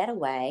Southern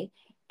getaway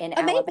in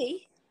Alabama.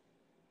 Maybe.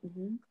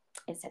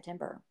 In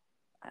September.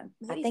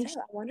 I think so.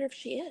 I wonder if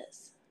she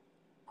is.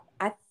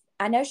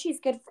 I know she's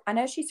good. I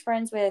know she's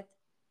friends with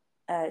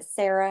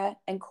Sarah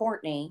and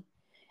Courtney.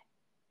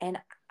 And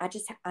I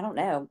don't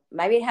know.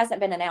 Maybe it hasn't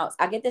been announced.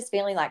 I get this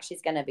feeling like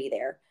she's going to be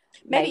there.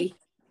 Maybe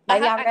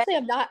actually,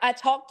 I'm not. I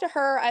talked to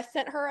her. I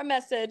sent her a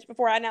message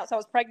before I announced I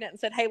was pregnant and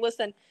said, hey,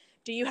 listen,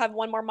 do you have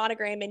one more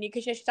monogram in you?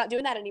 Because she's not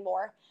doing that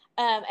anymore.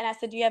 And I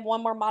said, do you have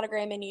one more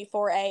monogram in you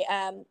for a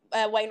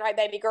Wainright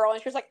baby girl?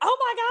 And she was like, oh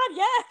my God,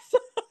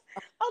 yes.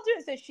 I'll do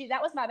it. So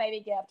that was my baby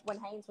gift when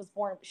Haynes was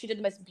born. She did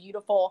the most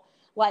beautiful,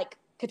 like,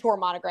 couture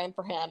monogram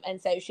for him. And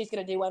so she's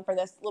going to do one for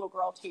this little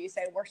girl too. So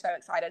we're so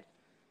excited.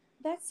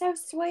 That's so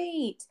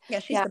sweet. Yeah,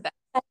 she's the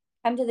best.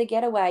 Come to the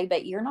getaway,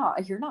 but you're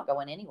not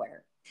going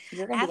anywhere.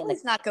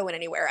 Avoly's not going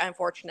anywhere,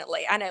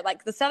 unfortunately. I know,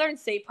 like, the Southern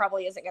Sea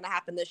probably isn't going to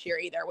happen this year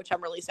either, which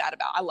I'm really sad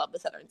about. I love the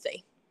Southern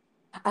Sea.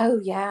 Oh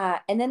yeah,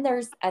 and then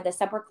there's the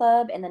Supper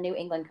Club and the New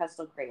England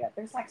Coastal Cruise.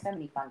 There's like so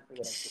many fun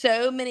cruises.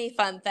 So many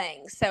fun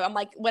things. So I'm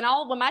like, when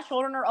my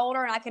children are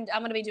older and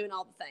I'm going to be doing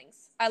all the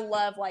things. I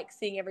love like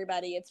seeing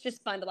everybody. It's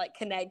just fun to like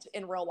connect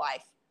in real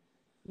life.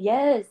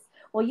 Yes.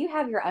 Well, you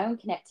have your own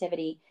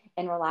connectivity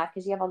in real life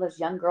because you have all those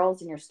young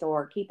girls in your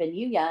store keeping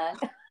you young.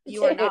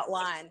 You are not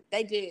lying.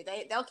 They do.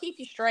 They'll keep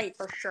you straight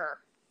for sure.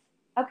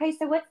 Okay,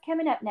 so what's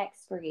coming up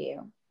next for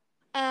you?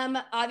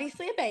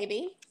 Obviously a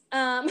baby,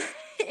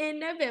 in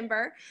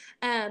November.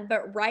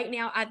 But right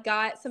now I've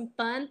got some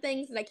fun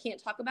things that I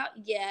can't talk about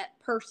yet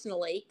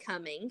personally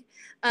coming,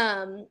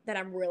 that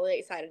I'm really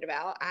excited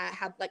about. I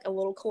have like a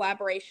little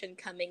collaboration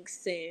coming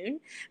soon.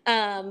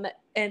 And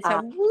so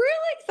I'm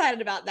really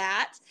excited about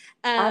that.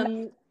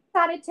 I'm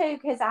excited too,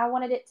 because I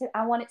want it to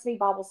be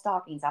bauble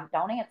stockings.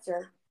 Don't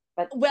answer.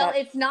 But well,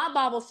 it's not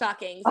bobble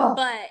stockings, oh,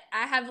 but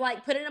I have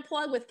like put in a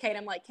plug with Kate.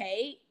 I'm like,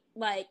 Kate,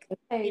 like,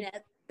 okay.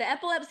 The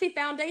Epilepsy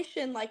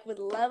Foundation like would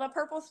love a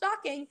purple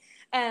stocking.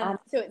 So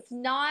it's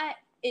not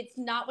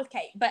with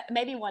Kate, but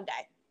maybe one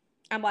day.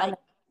 I'm like,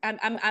 I'm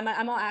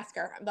gonna ask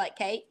her. I'm like,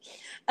 Kate.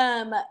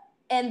 And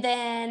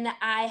then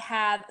I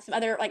have some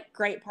other like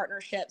great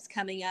partnerships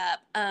coming up.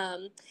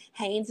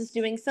 Haynes is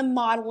doing some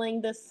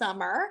modeling this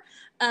summer.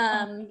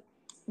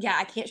 Yeah,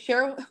 I can't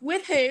share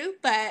with who,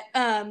 but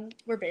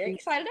we're very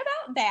excited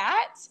about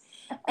that.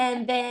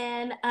 And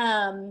then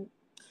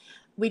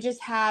we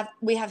have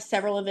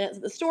several events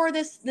at the store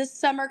this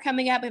summer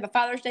coming up. We have a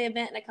Father's Day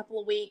event in a couple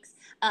of weeks.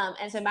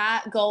 And so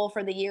my goal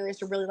for the year is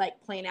to really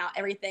like plan out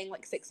everything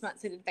like 6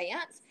 months in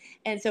advance.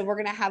 And so we're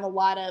going to have a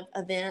lot of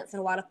events and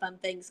a lot of fun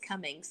things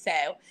coming.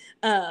 So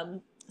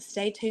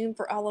stay tuned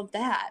for all of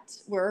that.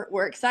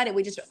 We're excited.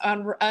 We just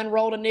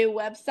unrolled a new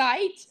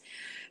website.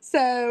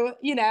 So,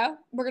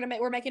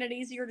 we're making it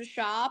easier to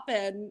shop.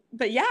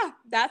 But yeah,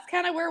 that's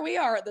kind of where we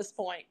are at this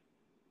point.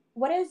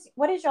 What is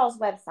y'all's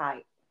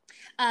website?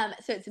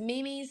 So it's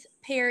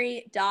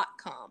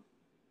mimisperry.com.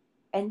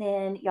 And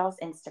then y'all's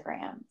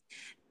Instagram?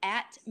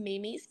 At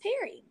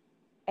mimisperry.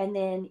 And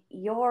then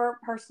your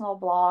personal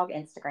blog,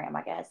 Instagram,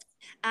 I guess.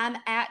 I'm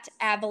at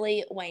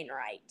Avoly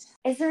Wainright.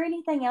 Is there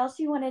anything else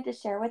you wanted to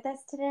share with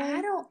us today?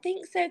 I don't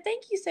think so.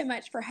 Thank you so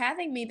much for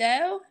having me,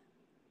 though.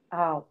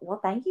 Oh, well,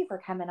 thank you for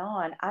coming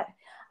on.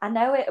 I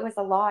know it was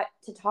a lot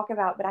to talk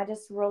about, but I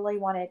just really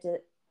wanted to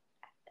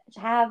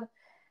have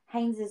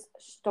Haynes's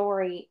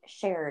story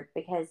shared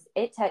because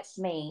it touched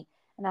me.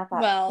 And I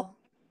thought, well,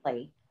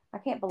 I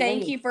can't believe.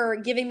 Thank you for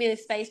giving me the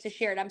space to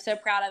share it. I'm so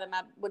proud of him.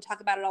 I would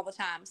talk about it all the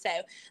time. So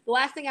the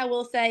last thing I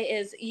will say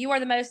is you are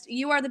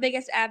the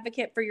biggest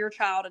advocate for your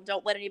child, and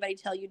don't let anybody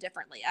tell you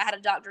differently. I had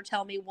a doctor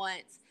tell me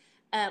once,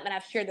 and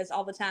I've shared this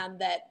all the time,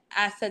 that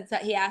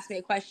he asked me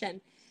a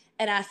question.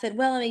 And I said,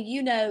 well, I mean,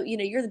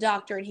 you're the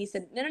doctor. And he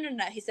said, no.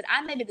 He said,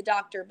 I may be the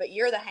doctor, but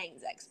you're the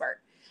Haynes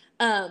expert.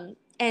 And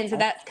so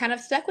that's kind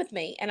of stuck with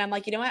me. And I'm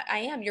like, you know what? I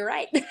am. You're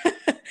right.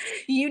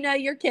 You know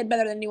your kid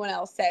better than anyone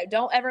else. So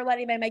don't ever let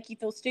anybody make you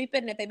feel stupid.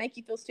 And if they make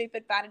you feel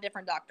stupid, find a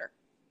different doctor.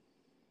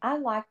 I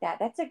like that.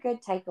 That's a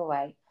good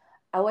takeaway.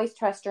 Always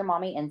trust your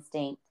mommy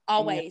instinct.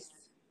 Always.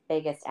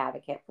 Biggest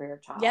advocate for your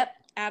child. Yep.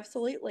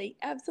 Absolutely.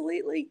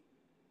 Absolutely.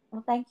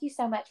 Well, thank you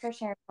so much for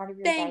sharing part of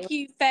your day. Thank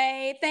you,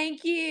 Faye.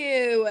 Thank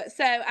you.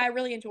 So I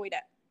really enjoyed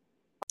it.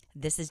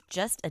 This is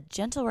just a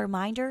gentle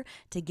reminder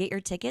to get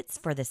your tickets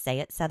for the Say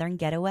It Southern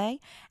Getaway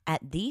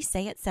at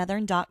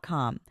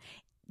thesayitsouthern.com.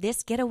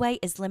 This getaway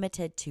is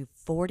limited to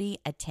 40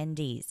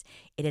 attendees.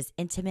 It is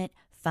intimate,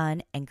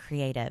 fun, and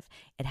creative.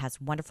 It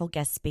has wonderful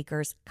guest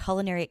speakers,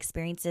 culinary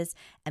experiences,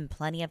 and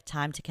plenty of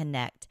time to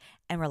connect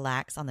and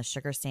relax on the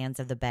sugar sands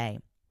of the bay.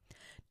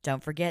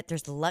 Don't forget,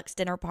 there's luxe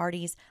dinner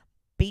parties,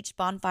 beach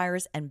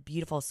bonfires, and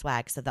beautiful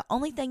swag. So the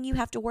only thing you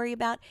have to worry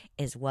about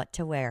is what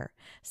to wear.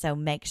 So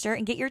make sure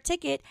and get your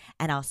ticket,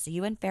 and I'll see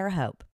you in Fairhope.